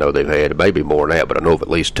meeting. I know they've had maybe more than that, but I know of at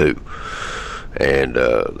least two. And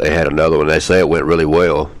they had another one. They say it went really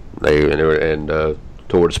well. And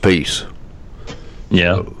towards peace.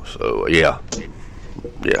 Yeah. So yeah.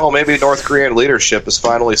 Yeah. Oh, maybe North Korean leadership is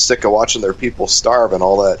finally sick of watching their people starve and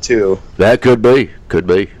all that too. That could be.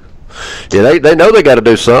 Yeah, they know they got to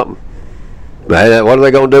do something. Man, what are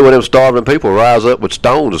they going to do when them starving people rise up with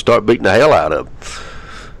stones and start beating the hell out of them?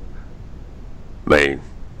 I mean,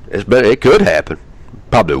 it could happen.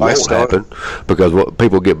 Probably won't happen because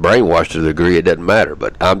people get brainwashed to the degree it doesn't matter.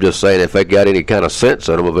 But I'm just saying, if they got any kind of sense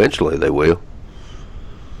in them, eventually they will.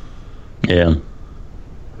 Yeah.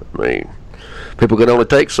 I mean, people can only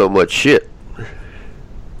take so much shit.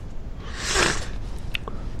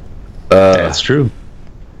 That's true.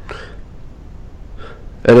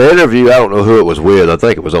 In an interview, I don't know who it was with. I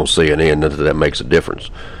think it was on CNN. Not that makes a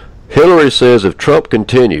difference. Hillary says if Trump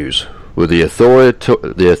continues with the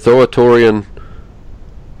authoritarian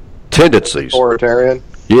tendencies,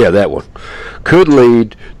 yeah, that one, could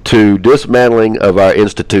lead to dismantling of our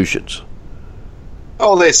institutions.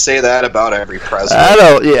 Oh, they say that about every president. I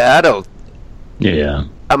don't. Yeah.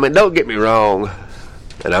 I mean, don't get me wrong,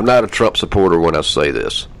 and I'm not a Trump supporter when I say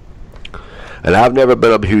this. And I've never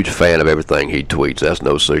been a huge fan of everything he tweets. That's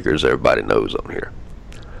no secret, as everybody knows on here.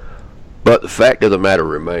 But the fact of the matter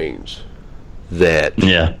remains that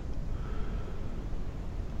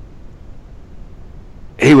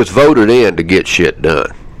he was voted in to get shit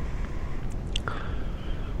done.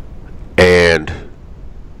 And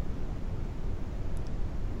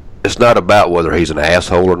it's not about whether he's an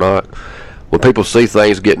asshole or not. When people see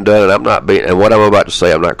things getting done, and what I'm about to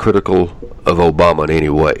say, I'm not critical of Obama in any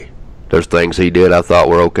way. There's things he did I thought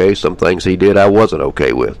were okay. Some things he did I wasn't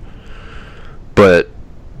okay with. But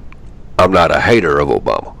I'm not a hater of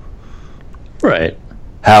Obama. Right.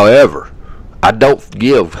 However, I don't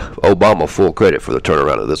give Obama full credit for the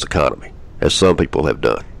turnaround of this economy, as some people have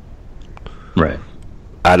done. Right.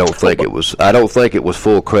 I don't think it was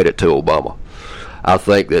full credit to Obama. I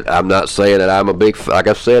think that I'm not saying that I'm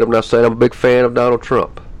not saying I'm a big fan of Donald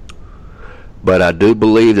Trump. But I do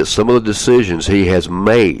believe that some of the decisions he has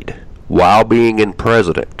made while being in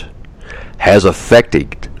president has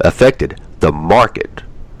affected the market.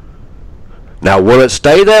 Now, will it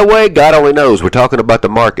stay that way? God only knows. We're talking about the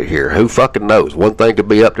market here. Who fucking knows? One thing could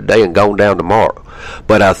be up today and gone down tomorrow.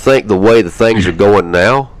 But I think the way the things are going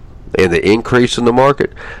now, and the increase in the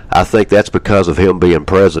market, I think that's because of him being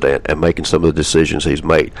president and making some of the decisions he's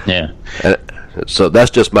made. Yeah. And so that's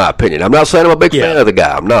just my opinion. I'm not saying I'm a big fan of the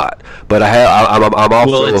guy. I'm not. But I'm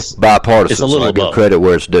also bipartisan, so I give credit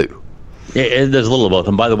where it's due. There's a little of both.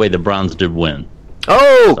 And by the way, the Browns did win.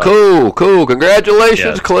 Oh, so, cool.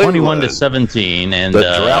 Congratulations, Cleveland. 21-17. And the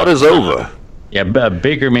drought is over. Yeah,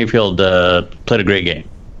 Baker Mayfield played a great game.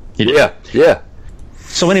 He did. Yeah.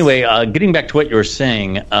 So anyway, getting back to what you were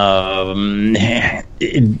saying, Obama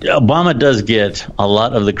does get a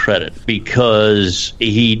lot of the credit because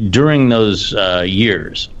during those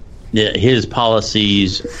years, his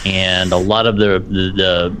policies and a lot of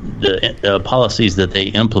the policies that they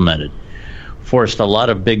implemented forced a lot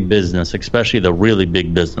of big business, especially the really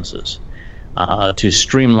big businesses, to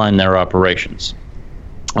streamline their operations.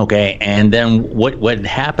 Okay, and then what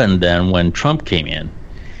happened then when Trump came in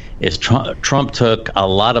is Trump took a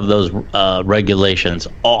lot of those regulations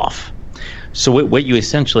off. So what you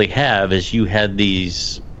essentially have is you had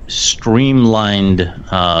these streamlined,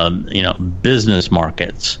 business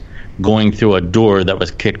markets going through a door that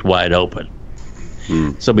was kicked wide open.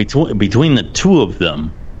 So between the two of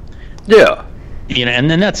them,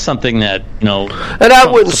 and then that's something that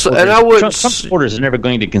Trump supporters are never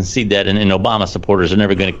going to concede that, and Obama supporters are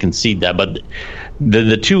never going to concede that. But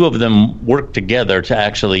the two of them work together to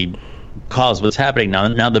actually cause what's happening now.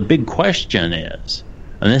 Now the big question is,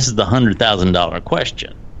 and this is the $100,000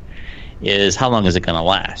 question, is how long is it going to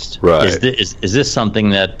last? Right. Is this something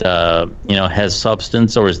that has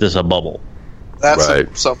substance, or is this a bubble? That's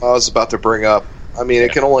something I was about to bring up. I mean,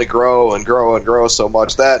 it can only grow and grow and grow so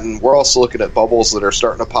much. That, and we're also looking at bubbles that are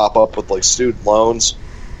starting to pop up with like student loans,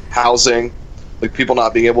 housing, like people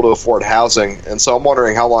not being able to afford housing. And so I'm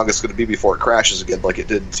wondering how long it's going to be before it crashes again like it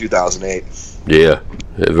did in 2008. Yeah,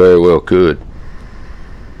 it very well could.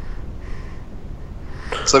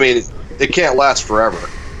 So, I mean, it can't last forever.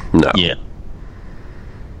 No. Yeah.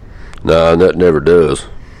 No, that never does.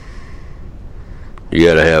 You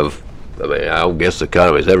got to have, I don't guess the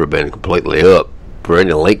economy's ever been completely up for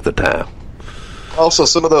any length of time. Also,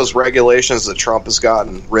 some of those regulations that Trump has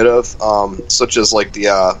gotten rid of, such as like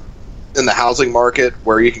the in the housing market,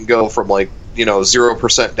 where you can go from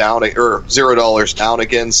 0% down or $0 down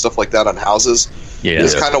again, stuff like that on houses. Yeah,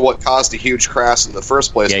 is kind of what caused a huge crash in the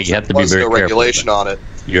first place. Yeah, you have to be very careful. Regulation on it.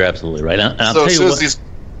 You're absolutely right. So as soon as these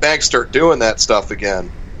banks start doing that stuff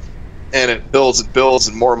again, and it builds and builds,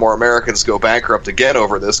 and more Americans go bankrupt again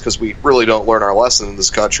over this because we really don't learn our lesson in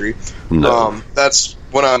this country. No. That's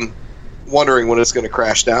when I'm wondering when it's going to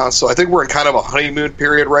crash down. So I think we're in kind of a honeymoon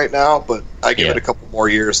period right now, but I give it a couple more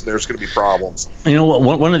years and there's going to be problems. You know,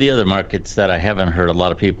 one of the other markets that I haven't heard a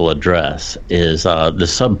lot of people address is the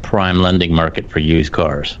subprime lending market for used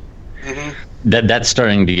cars. Mm-hmm. That's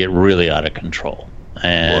starting to get really out of control.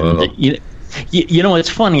 And it's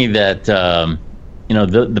funny that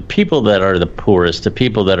the people that are the poorest, the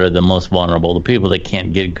people that are the most vulnerable, the people that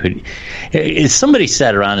can't get good. If somebody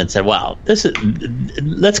sat around and said, "Wow,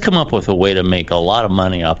 let's come up with a way to make a lot of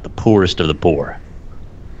money off the poorest of the poor."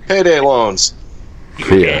 Payday loans.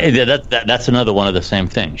 Yeah, that's another one of the same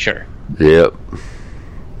thing. Sure. Yep.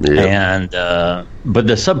 And but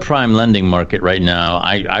the subprime lending market right now,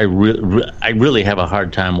 I really have a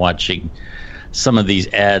hard time watching some of these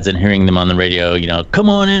ads and hearing them on the radio. Come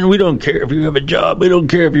on in. We don't care if you have a job. We don't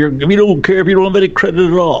care if you don't have any credit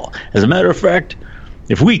at all. As a matter of fact,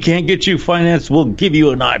 if we can't get you financed, we'll give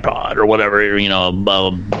you an iPod or whatever.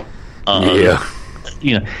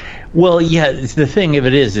 Well, yeah. The thing of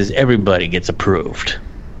it is everybody gets approved.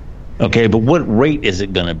 Okay, but what rate is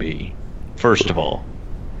it going to be? First of all,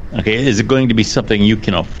 okay, is it going to be something you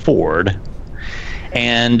can afford?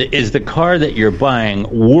 And is the car that you're buying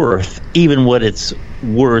worth even what it's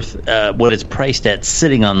worth, what it's priced at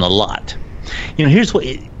sitting on the lot? Here's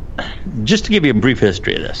just to give you a brief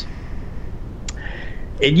history of this.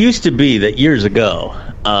 It used to be that years ago,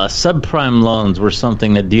 subprime loans were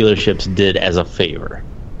something that dealerships did as a favor.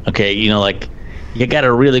 Okay, like you got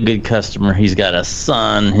a really good customer. He's got a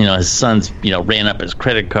son. His son's ran up his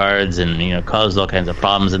credit cards and caused all kinds of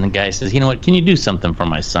problems. And the guy says, what? Can you do something for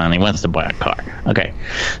my son? He wants to buy a car. Okay,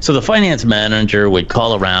 so the finance manager would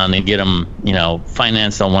call around and get him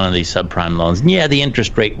financed on one of these subprime loans. And yeah, the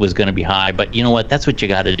interest rate was going to be high, but you know what? That's what you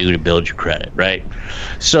got to do to build your credit, right?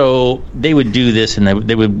 So they would do this, and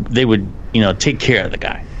they would take care of the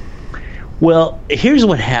guy. Well, here's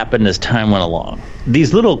what happened as time went along.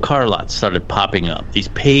 These little car lots started popping up. These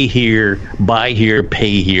pay here, buy here,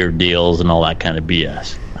 pay here deals and all that kind of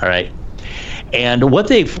BS. All right. And what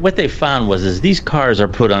they found was these cars are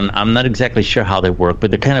put on. I'm not exactly sure how they work, but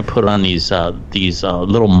they're kind of put on these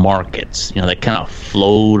little markets. They kind of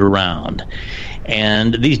float around,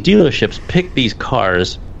 and these dealerships pick these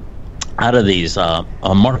cars out of these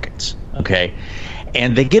markets. Okay,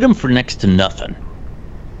 and they get them for next to nothing.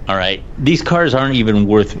 All right, these cars aren't even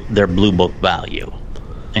worth their blue book value.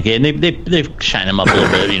 Okay, and they shine them up a little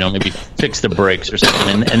bit, maybe fix the brakes or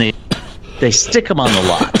something, and they stick them on the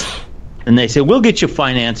lot, and they say we'll get you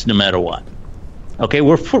financed no matter what. Okay,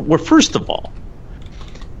 we're first of all,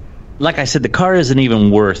 like I said, the car isn't even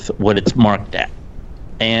worth what it's marked at,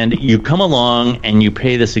 and you come along and you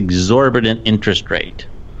pay this exorbitant interest rate.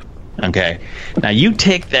 Okay, now you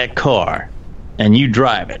take that car and you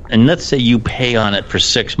drive it, and let's say you pay on it for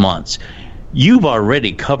 6 months, you've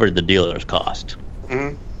already covered the dealer's cost.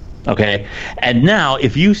 Mm-hmm. Okay? And now,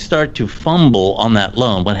 if you start to fumble on that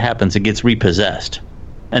loan, what happens? It gets repossessed.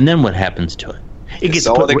 And then what happens to it? It gets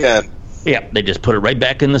sell it again. Yeah, they just put it right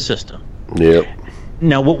back in the system. Yep.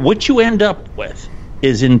 Now, what you end up with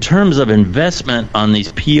is, in terms of investment on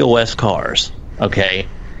these POS cars, okay,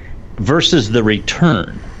 versus the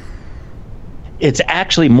return, it's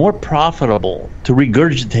actually more profitable to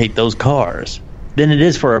regurgitate those cars than it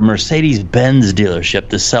is for a Mercedes-Benz dealership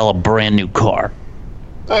to sell a brand new car.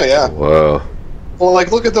 Oh, yeah. Wow. Well,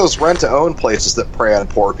 look at those rent-to-own places that prey on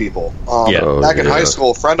poor people. Back in high school,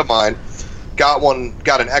 a friend of mine got an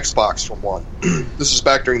Xbox from one. This was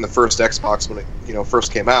back during the first Xbox when it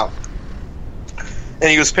first came out. And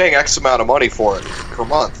he was paying X amount of money for it per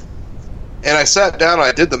month. And I sat down and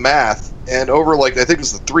I did the math. And over, I think it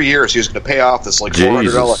was the 3 years, he was going to pay off this,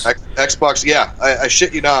 $400 Xbox. Yeah, I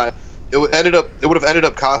shit you not. It would have ended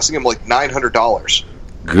up costing him, $900.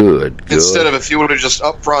 Good. Instead of if he would have just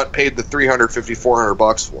up front paid the $350,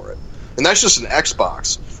 $400 for it. And that's just an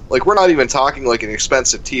Xbox. We're not even talking, an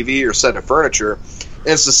expensive TV or set of furniture. And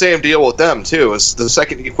it's the same deal with them, too. Is the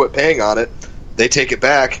second you quit paying on it, they take it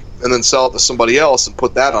back and then sell it to somebody else and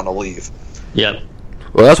put that on a leave. Yep.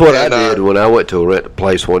 Well, that's what I did when I went to a rent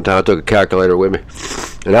place one time. I took a calculator with me,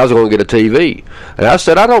 and I was going to get a TV. And I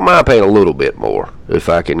said, I don't mind paying a little bit more if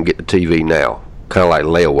I can get the TV now. Kind of like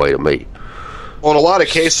layaway to me. Well, in a lot of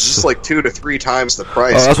cases, it's 2 to 3 times the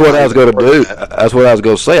price. Well, that's what I was going to do. That's what I was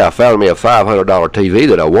going to say. I found me a $500 TV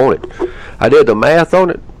that I wanted. I did the math on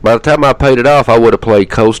it. By the time I paid it off, I would have paid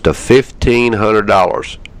close to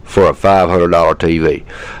 $1,500 for a $500 TV.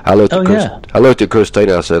 I looked at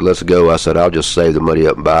Christina. I said, let's go. I said, I'll just save the money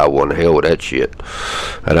up and buy one. The hell with that shit.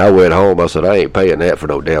 And I went home. I said, I ain't paying that for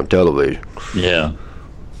no damn television. Yeah.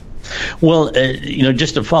 Well,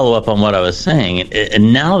 just to follow up on what I was saying,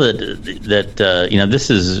 and now that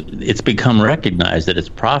it's become recognized that it's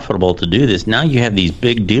profitable to do this. Now you have these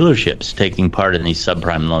big dealerships taking part in these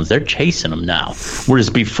subprime loans. They're chasing them now, whereas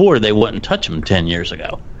before they wouldn't touch them 10 years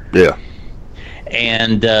ago. Yeah.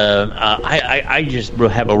 And I just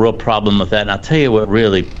have a real problem with that. And I'll tell you what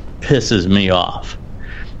really pisses me off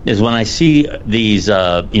is when I see these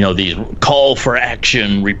these call for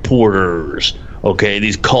action reporters. Okay,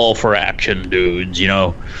 these call for action dudes,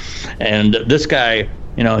 and this guy,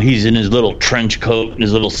 he's in his little trench coat and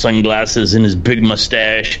his little sunglasses and his big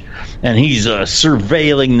mustache, and he's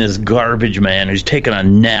surveilling this garbage man who's taking a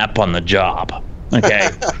nap on the job. Okay.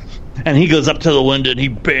 And he goes up to the window and he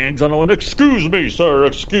bangs on the window. Excuse me, sir.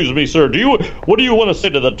 What do you want to say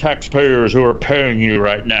to the taxpayers who are paying you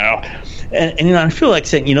right now? And I feel like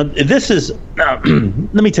saying, this is.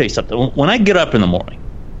 Let me tell you something. When I get up in the morning,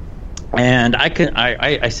 and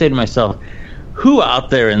I say to myself, who out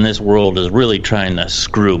there in this world is really trying to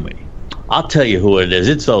screw me? I'll tell you who it is.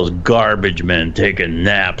 It's those garbage men taking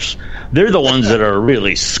naps. They're the ones that are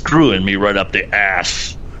really screwing me right up the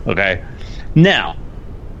ass. Okay, now.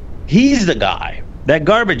 He's the guy, that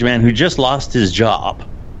garbage man who just lost his job.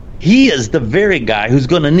 He is the very guy who's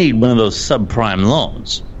going to need one of those subprime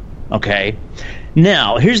loans. Okay?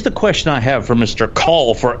 Now, here's the question I have for Mr.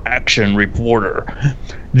 Call for Action reporter.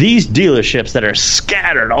 These dealerships that are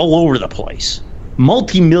scattered all over the place,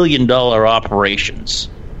 multi-million-dollar operations.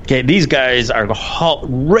 Okay, these guys are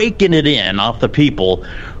raking it in off the people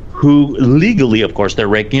who legally, of course, they're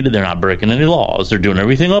raking it in. They're not breaking any laws. They're doing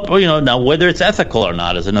everything up. Now whether it's ethical or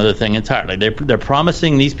not is another thing entirely. They're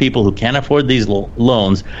promising these people who can't afford these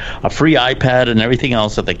loans a free iPad and everything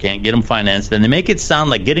else if they can't get them financed. And they make it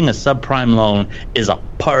sound like getting a subprime loan is a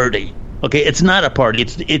party. Okay, it's not a party.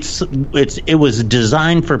 It was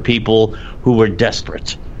designed for people who were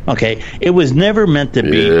desperate. Okay, it was never meant to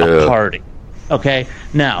be a party. Okay,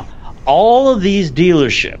 now all of these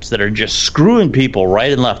dealerships that are just screwing people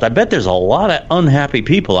right and left. I bet there's a lot of unhappy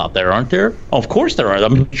people out there, aren't there? Of course there are.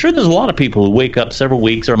 I'm sure there's a lot of people who wake up several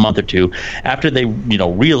weeks or a month or two after they,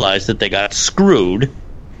 realize that they got screwed,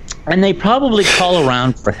 and they probably call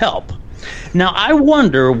around for help. Now, I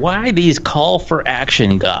wonder why these call for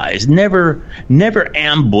action guys never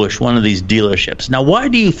ambush one of these dealerships. Now, why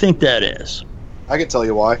do you think that is? I can tell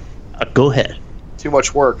you why. Go ahead. Too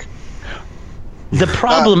much work. The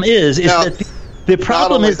problem is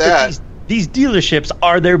that these dealerships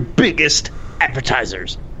are their biggest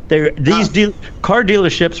advertisers. Car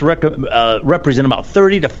dealerships represent about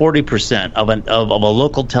 30 to 40% of a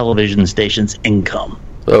local television station's income.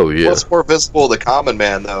 Oh yeah. Well, it's more visible to the common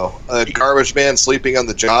man, though. A garbage man sleeping on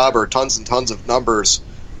the job, or tons and tons of numbers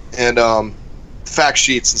and fact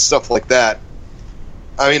sheets and stuff like that.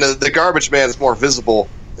 I mean, the garbage man is more visible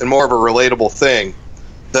and more of a relatable thing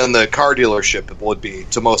than the car dealership would be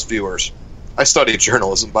to most viewers. I studied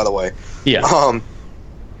journalism, by the way. Yeah.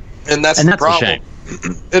 And that's the problem.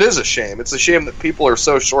 It is a shame. It's a shame that people are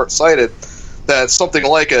so short-sighted that something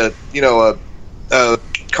like a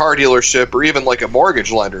car dealership or even like a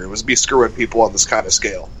mortgage lender would be screwing people on this kind of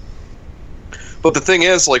scale. But the thing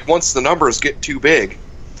is, like, once the numbers get too big,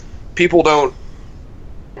 people don't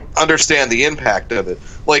understand the impact of it.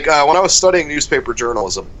 Like, when I was studying newspaper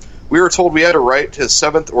journalism, we were told we had to write to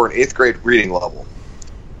 7th or an 8th grade reading level.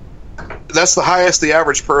 That's the highest the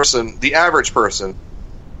average person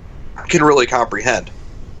can really comprehend.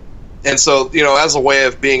 And so, as a way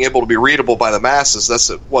of being able to be readable by the masses, that's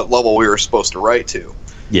at what level we were supposed to write to.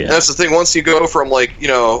 Yeah. And that's the thing. Once you go from a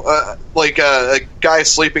guy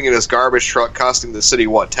sleeping in his garbage truck costing the city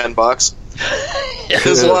 $10?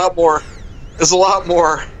 Is a lot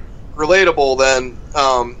more relatable than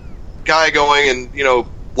guy going and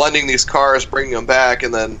lending these cars, bringing them back,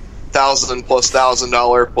 and then $1,000 plus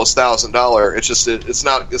 $1,000 plus $1,000. It's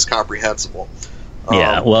not as comprehensible.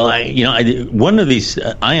 Yeah, well, one of these,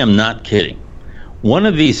 I am not kidding. One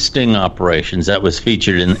of these sting operations that was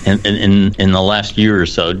featured in the last year or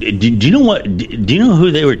so. Do you know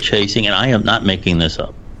who they were chasing? And I am not making this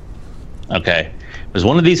up. Okay, it was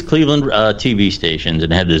one of these Cleveland TV stations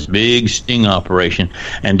and had this big sting operation.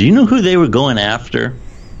 And do you know who they were going after?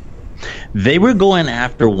 They were going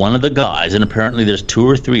after one of the guys, and apparently there's 2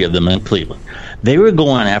 or 3 of them in Cleveland. They were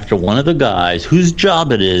going after one of the guys whose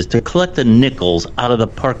job it is to collect the nickels out of the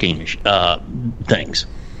parking things.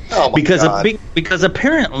 Oh my God. Because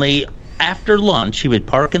apparently after lunch he would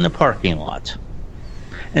park in the parking lot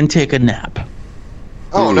and take a nap.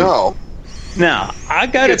 Oh no. Now, I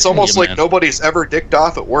got it. It's almost like nobody's ever dicked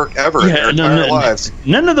off at work ever in their entire lives.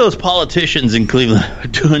 None of those politicians in Cleveland are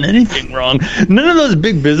doing anything wrong. None of those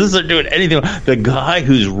big businesses are doing anything wrong. The guy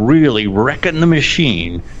who's really wrecking the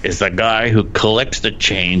machine is the guy who collects the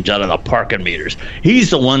change out of the parking meters. He's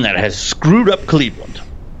the one that has screwed up Cleveland.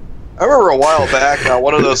 I remember a while back,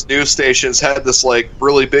 one of those news stations had this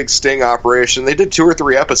really big sting operation. They did 2 or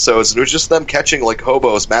 3 episodes, and it was just them catching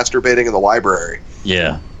hobos masturbating in the library.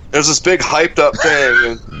 Yeah. There's this big hyped up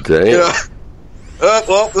thing, and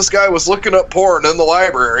this guy was looking up porn in the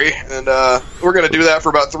library, and we're going to do that for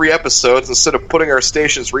about 3 episodes instead of putting our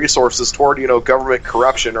station's resources toward government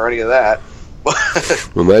corruption or any of that.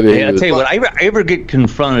 Well, maybe. I'll tell you what. I ever get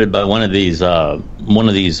confronted by one of these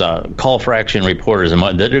call for action reporters,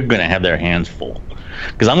 and they're going to have their hands full.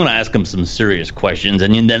 Because I'm going to ask them some serious questions,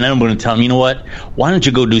 and then I'm going to tell them, you know what? Why don't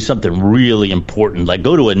you go do something really important, like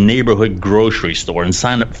go to a neighborhood grocery store and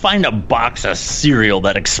find a box of cereal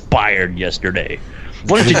that expired yesterday.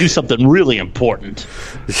 Why don't you do something really important?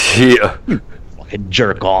 Yeah. Fucking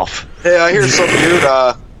jerk off. Hey, I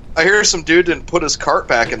hear some dude didn't put his cart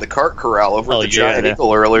back in the cart corral over at the Giant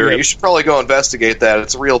Eagle earlier. Yep. You should probably go investigate that.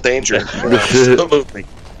 It's a real danger.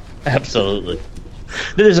 Absolutely.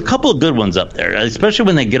 There's a couple of good ones up there, especially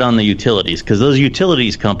when they get on the utilities, because those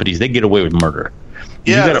utilities companies, they get away with murder.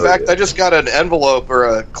 Yeah, in fact, I just got an envelope or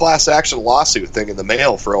a class action lawsuit thing in the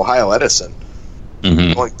mail for Ohio Edison.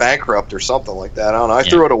 Going bankrupt or something like that. I don't know. I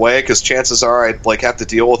threw it away because chances are I'd have to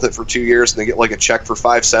deal with it for 2 years and then get a check for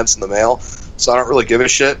 5 cents in the mail. So I don't really give a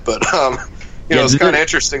shit. But it's kind of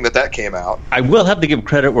interesting that came out. I will have to give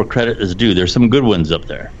credit where credit is due. There's some good ones up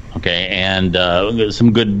there, okay, and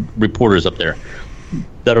some good reporters up there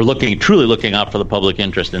that are truly looking out for the public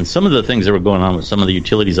interest. And some of the things that were going on with some of the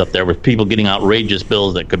utilities up there, with people getting outrageous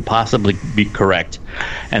bills that could possibly be correct,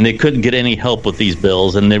 and they couldn't get any help with these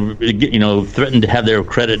bills, and they, threatened to have their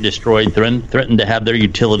credit destroyed, threatened to have their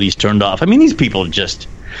utilities turned off. I mean, these people just.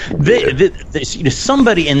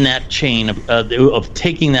 Somebody in that chain of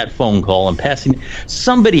taking that phone call and passing,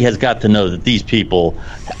 somebody has got to know that these people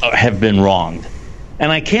have been wronged, and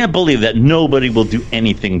I can't believe that nobody will do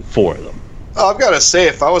anything for them. I've got to say,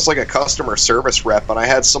 if I was like a customer service rep and I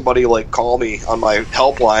had somebody like call me on my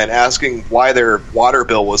helpline asking why their water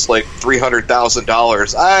bill was like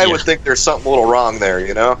 $300,000, I would think there's something a little wrong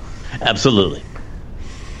there, Absolutely.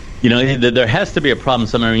 There has to be a problem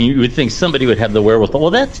somewhere. You would think somebody would have the wherewithal.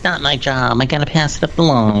 Well, that's not my job. I got to pass it up the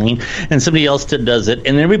line, and somebody else does it.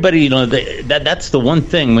 And everybody, that's the one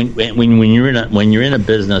thing when you're in a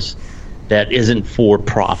business that isn't for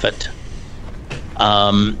profit.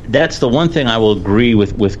 That's the one thing I will agree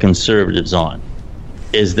with conservatives on,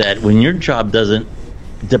 is that when your job doesn't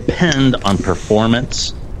depend on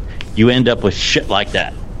performance, you end up with shit like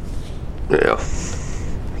that. Yeah.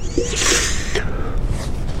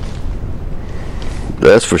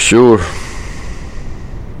 That's for sure.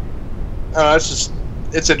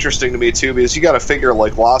 It's interesting to me too, because you got to figure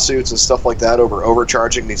like lawsuits and stuff like that over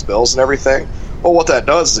overcharging these bills and everything. Well, what that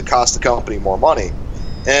does is it costs the company more money.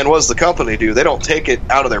 And what does the company do? They don't take it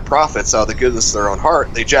out of their profits, out of the goodness of their own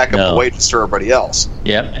heart. They jack up the wages for everybody else.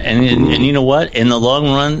 Yep, and you know what? In the long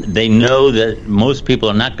run, they know that most people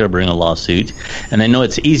are not going to bring a lawsuit, and they know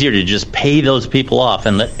it's easier to just pay those people off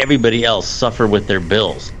and let everybody else suffer with their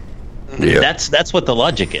bills. Yeah. That's what the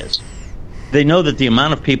logic is. They know that the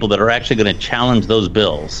amount of people that are actually going to challenge those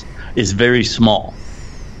bills is very small,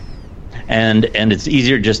 and it's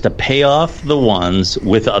easier just to pay off the ones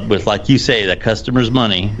with like you say, the customer's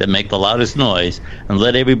money that make the loudest noise, and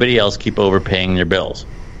let everybody else keep overpaying their bills.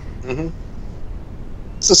 Mm-hmm.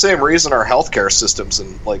 It's the same reason our healthcare system's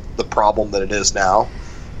in like the problem that it is now.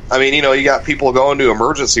 I mean, you got people going to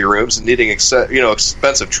emergency rooms and needing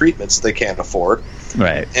expensive treatments they can't afford.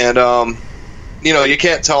 Right. And, you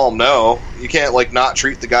can't tell them no. You can't, not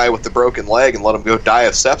treat the guy with the broken leg and let him go die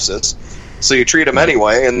of sepsis. So you treat them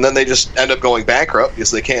anyway, and then they just end up going bankrupt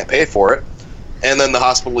because they can't pay for it. And then the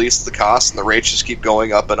hospital eats the cost, and the rates just keep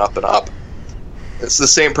going up and up and up. It's the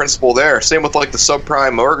same principle there. Same with, the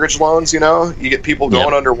subprime mortgage loans, You get people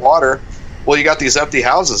going underwater. Well, you got these empty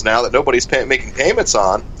houses now that nobody's making payments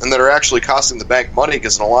on, and that are actually costing the bank money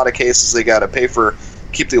because in a lot of cases they got to pay for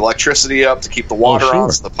keep the electricity up, to keep the water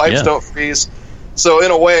on, so the pipes don't freeze. So in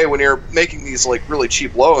a way, when you're making these really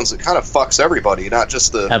cheap loans, it kind of fucks everybody, not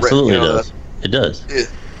just the absolutely does. It does.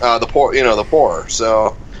 The poor, the poor.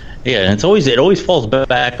 So yeah, and it always falls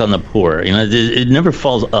back on the poor. It never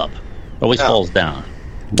falls up. It always falls down.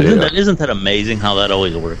 Isn't that amazing how that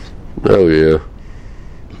always works? Oh yeah.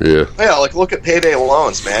 Yeah. Yeah, look at payday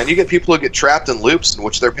loans, man. You get people who get trapped in loops in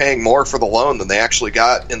which they're paying more for the loan than they actually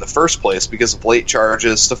got in the first place because of late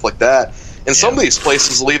charges, stuff like that. And some of these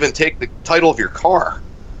places will even take the title of your car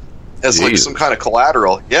as some kind of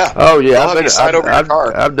collateral. Yeah. Oh yeah,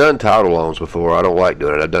 I've done title loans before. I don't like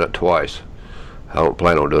doing it. I've done it twice. I don't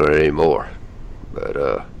plan on doing it anymore.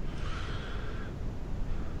 But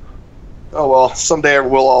oh well, someday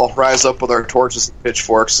we'll all rise up with our torches and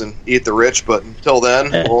pitchforks and eat the rich, but until then,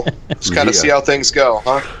 we'll just kind of see how things go,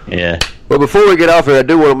 huh? Yeah. Well, before we get off here, I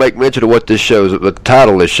do want to make mention of what the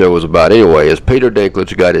title of this show is about anyway. Is Peter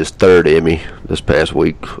Dinklage got his third Emmy this past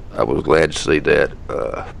week. I was glad to see that.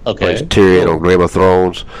 Plays Tyrion on Game of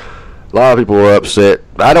Thrones. A lot of people were upset.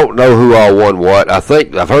 I don't know who all won what. I've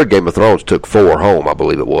heard Game of Thrones took 4 home, I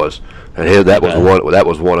believe it was. And that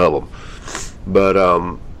was one of them. But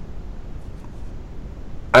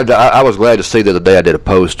I was glad to see the other day I did a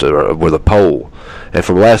post with a poll, and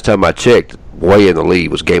from last time I checked, way in the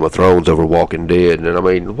lead was Game of Thrones over Walking Dead. And I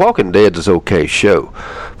mean, Walking Dead's an okay show,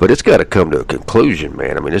 but it's got to come to a conclusion,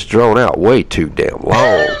 man. I mean, it's drawn out way too damn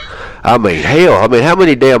long. I mean, hell, how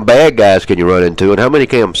many damn bad guys can you run into, and how many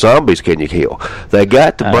damn zombies can you kill? They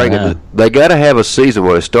got to bring it. They got to have a season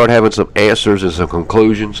where they start having some answers and some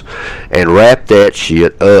conclusions, and wrap that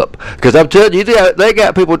shit up. Because I'm telling you, they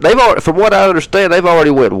got people. From what I understand, they've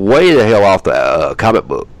already went way the hell off the comic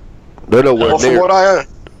book. They're nowhere near.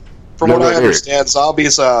 From what I understand,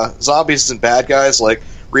 zombies and bad guys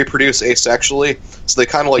reproduce asexually, so they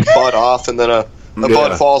kind of bud off, and then a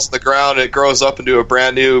bud falls to the ground and it grows up into a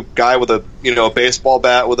brand new guy with a baseball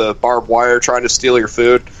bat with a barbed wire trying to steal your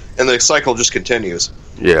food, and the cycle just continues.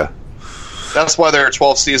 Yeah. That's why there are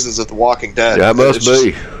 12 seasons of The Walking Dead. That must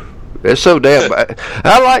be. It's so damn.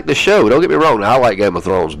 I like the show. Don't get me wrong. I like Game of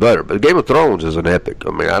Thrones better, but Game of Thrones is an epic.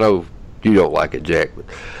 I mean, I know you don't like it, Jack, but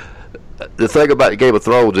the thing about Game of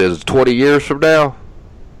Thrones is 20 years from now,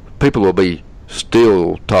 people will be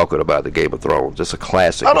still talking about the Game of Thrones. It's a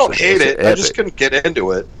classic. I don't hate it. I just couldn't get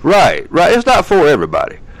into it. Right. It's not for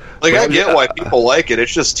everybody. Like, I get why people like it.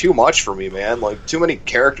 It's just too much for me, man. Like, too many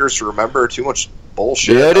characters to remember, too much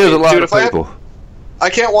bullshit. Yeah, it is a lot of people.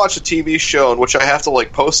 I can't watch a TV show in which I have to,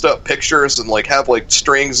 like, post up pictures and, like, have, like,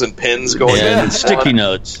 strings and pins going in. And sticky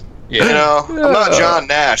notes. Yeah. You know, I'm not John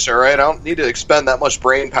Nash, all right? I don't need to expend that much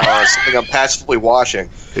brain power on something I'm passively watching.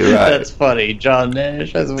 You're right. That's funny. John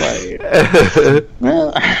Nash, that's funny.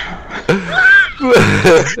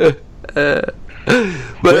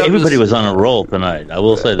 But everybody was on a roll tonight. I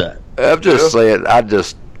will say that. I'm just saying,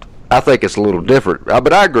 I think it's a little different.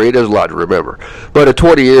 But I agree, there's a lot to remember. But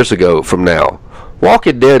 20 years ago from now,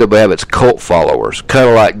 Walking Dead will have its cult followers, kind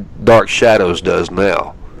of like Dark Shadows does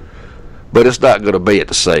now. But it's not going to be at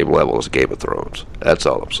the same level as Game of Thrones. That's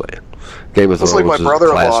all I'm saying. Game of Thrones like my is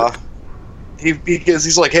brother-in-law. classic.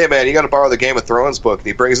 He's like, hey man, you got to borrow the Game of Thrones book. And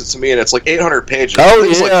he brings it to me, and it's like 800 pages. Oh,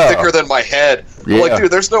 it's yeah. like thicker than my head. I'm Yeah. like,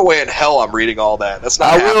 dude, there's no way in hell I'm reading all that. That's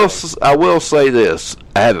not happening. I will say this.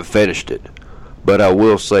 I haven't finished it, but I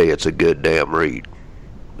will say it's a good damn read.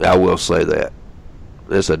 I will say that.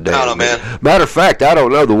 It's a damn. I don't know, man. Matter of fact, I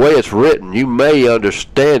don't know. The way it's written, you may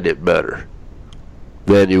understand it better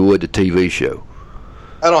than you would the TV show.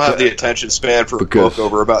 I don't have the attention span for a book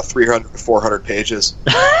over about 300 to 400 pages.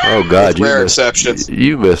 Oh, God. Rare exceptions.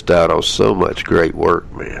 You missed out on so much great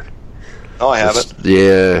work, man. No, I haven't.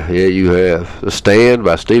 Yeah, you have. The Stand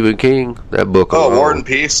by Stephen King, that book. Oh, War and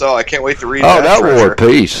Peace. Oh, I can't wait to read that. that. Oh, not War and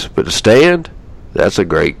Peace, but The Stand, that's a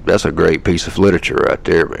great piece of literature right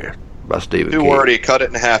there, man, by Stephen King. 2 wordy, cut it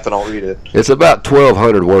in half and I'll read it. It's about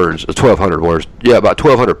 1,200 words. 1,200 words. Yeah, about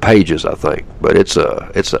 1,200 pages, I think. But it's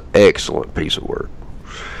an excellent piece of work.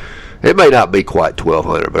 It may not be quite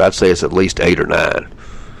 1,200, but I'd say it's at least 8 or 9. I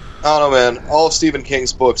don't know, man. All of Stephen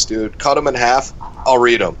King's books, dude. Cut them in half. I'll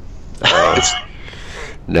read them.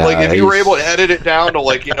 If you were able to edit it down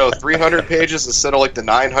to 300 pages instead of like the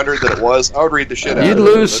 900 that it was, I would read the shit out of it. You'd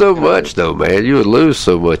lose so much, though, man. You would lose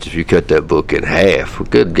so much if you cut that book in half.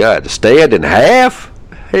 Good God, The Stand in half?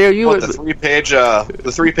 Hell, you would. The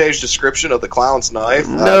 3-page description of the clown's knife.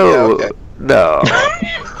 No, no.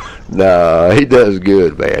 No, he does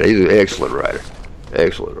good, man. He's an excellent writer.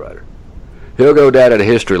 Excellent writer. He'll go down in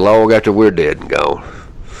history long after we're dead and gone.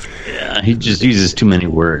 Yeah, he just uses too many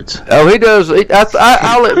words. Oh, he does.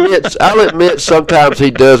 I'll admit sometimes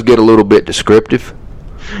he does get a little bit descriptive.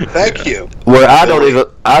 Thank you. Where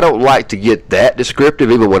I don't like to get that descriptive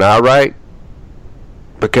even when I write.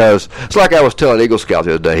 Because it's like I was telling Eagle Scout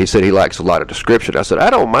the other day. He said he likes a lot of description. I said,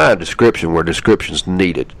 I don't mind description where description's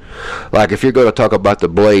needed. Like if you're going to talk about the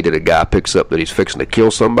blade that a guy picks up that he's fixing to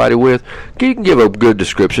kill somebody with, you can give a good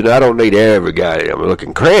description. I don't need every guy I'm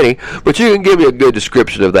looking cranny, but you can give me a good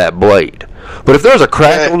description of that blade. But if there's a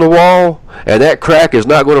crack on the wall, and that crack is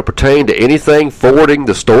not going to pertain to anything forwarding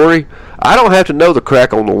the story, I don't have to know the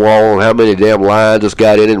crack on the wall and how many damn lines it's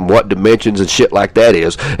got in it and what dimensions and shit like that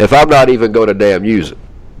is if I'm not even going to damn use it.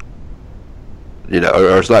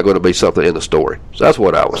 Or it's not going to be something in the story. So that's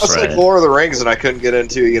what I was saying. That's like Lord of the Rings that I couldn't get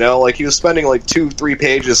into, Like, he was spending, 2-3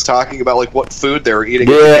 pages talking about, what food they were eating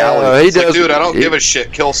in the galley. He does. Dude, I don't give a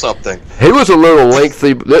shit. Kill something. He was a little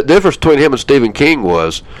lengthy. The difference between him and Stephen King he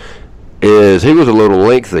was a little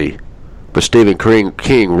lengthy, but Stephen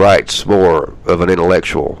King writes more of an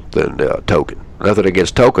intellectual than Tolkien. Nothing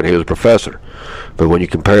against Tolkien. He was a professor. But when you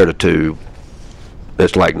compare the two,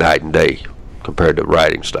 it's like night and day compared to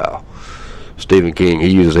writing style. Stephen King,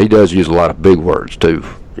 he does use a lot of big words too,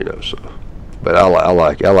 So, but I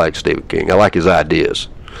like Stephen King. I like his ideas.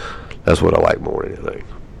 That's what I like more than anything.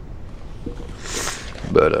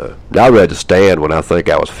 But I read The Stand when I think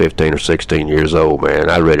I was 15 or 16 years old.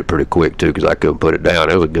 Man, I read it pretty quick too because I couldn't put it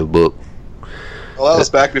down. It was a good book. Well, that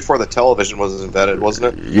was back before the television was invented,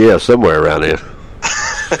 wasn't it? Yeah, somewhere around there.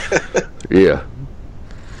 Yeah.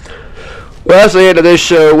 Well, that's the end of this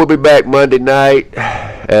show. We'll be back Monday night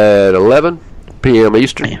at 11 p.m.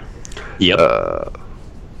 Eastern. Yep.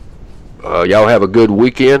 Y'all have a good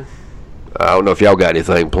weekend. I don't know if y'all got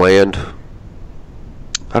anything planned.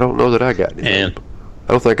 I don't know that I got anything.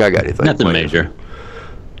 I don't think I got anything Nothing planned. major.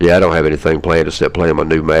 Yeah, I don't have anything planned except playing my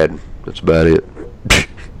new Madden. That's about it.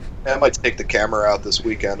 I might take the camera out this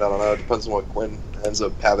weekend. I don't know. It depends on what Quinn ends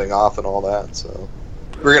up having off and all that. So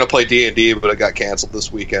we were going to play D&D, but it got canceled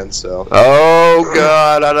this weekend. So. Oh,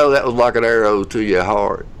 God. I know that was like an arrow to your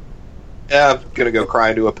heart. Yeah, I'm going to go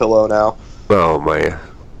cry into a pillow now. Oh, man.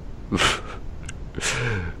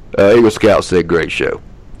 Eagle Scout said, great show.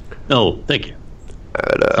 Oh, thank you.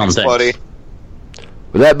 Thanks, buddy.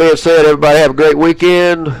 With that being said, everybody have a great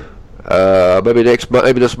weekend. Maybe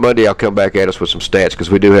this Monday I'll come back at us with some stats because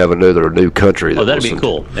we do have another new country. That'd be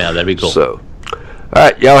cool. Yeah, that'd be cool. So, all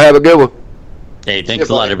right, y'all have a good one. Hey, thanks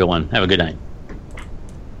a lot, everyone. Have a good night.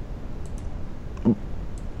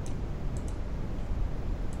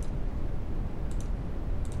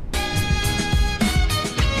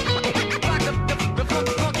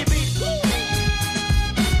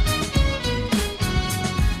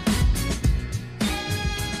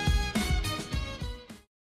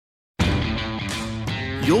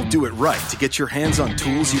 You'll do it right to get your hands on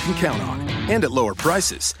tools you can count on, and at lower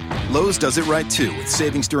prices. Lowe's does it right too with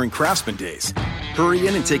savings during Craftsman Days. Hurry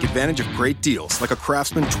in and take advantage of great deals like a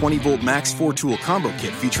Craftsman 20-volt Max 4-tool combo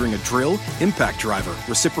kit featuring a drill, impact driver,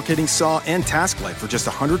 reciprocating saw, and task light for just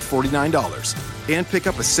 $149. And pick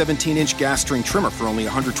up a 17-inch gas string trimmer for only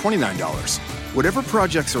 $129. Whatever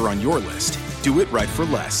projects are on your list, do it right for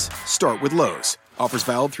less. Start with Lowe's. Offers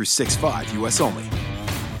valid through 6/5 U.S. only.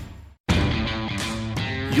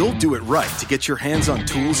 You'll do it right to get your hands on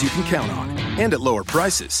tools you can count on, and at lower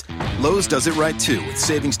prices. Lowe's does it right too with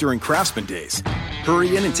savings during Craftsman Days.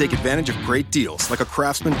 Hurry in and take advantage of great deals like a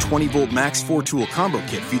Craftsman 20-volt Max 4-tool combo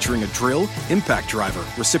kit featuring a drill, impact driver,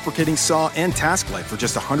 reciprocating saw, and task light for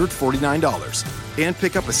just $149. And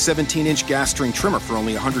pick up a 17-inch gas string trimmer for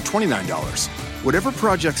only $129. Whatever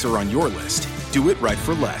projects are on your list, do it right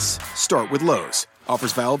for less. Start with Lowe's.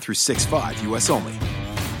 Offers valid through 6/5 U.S. only.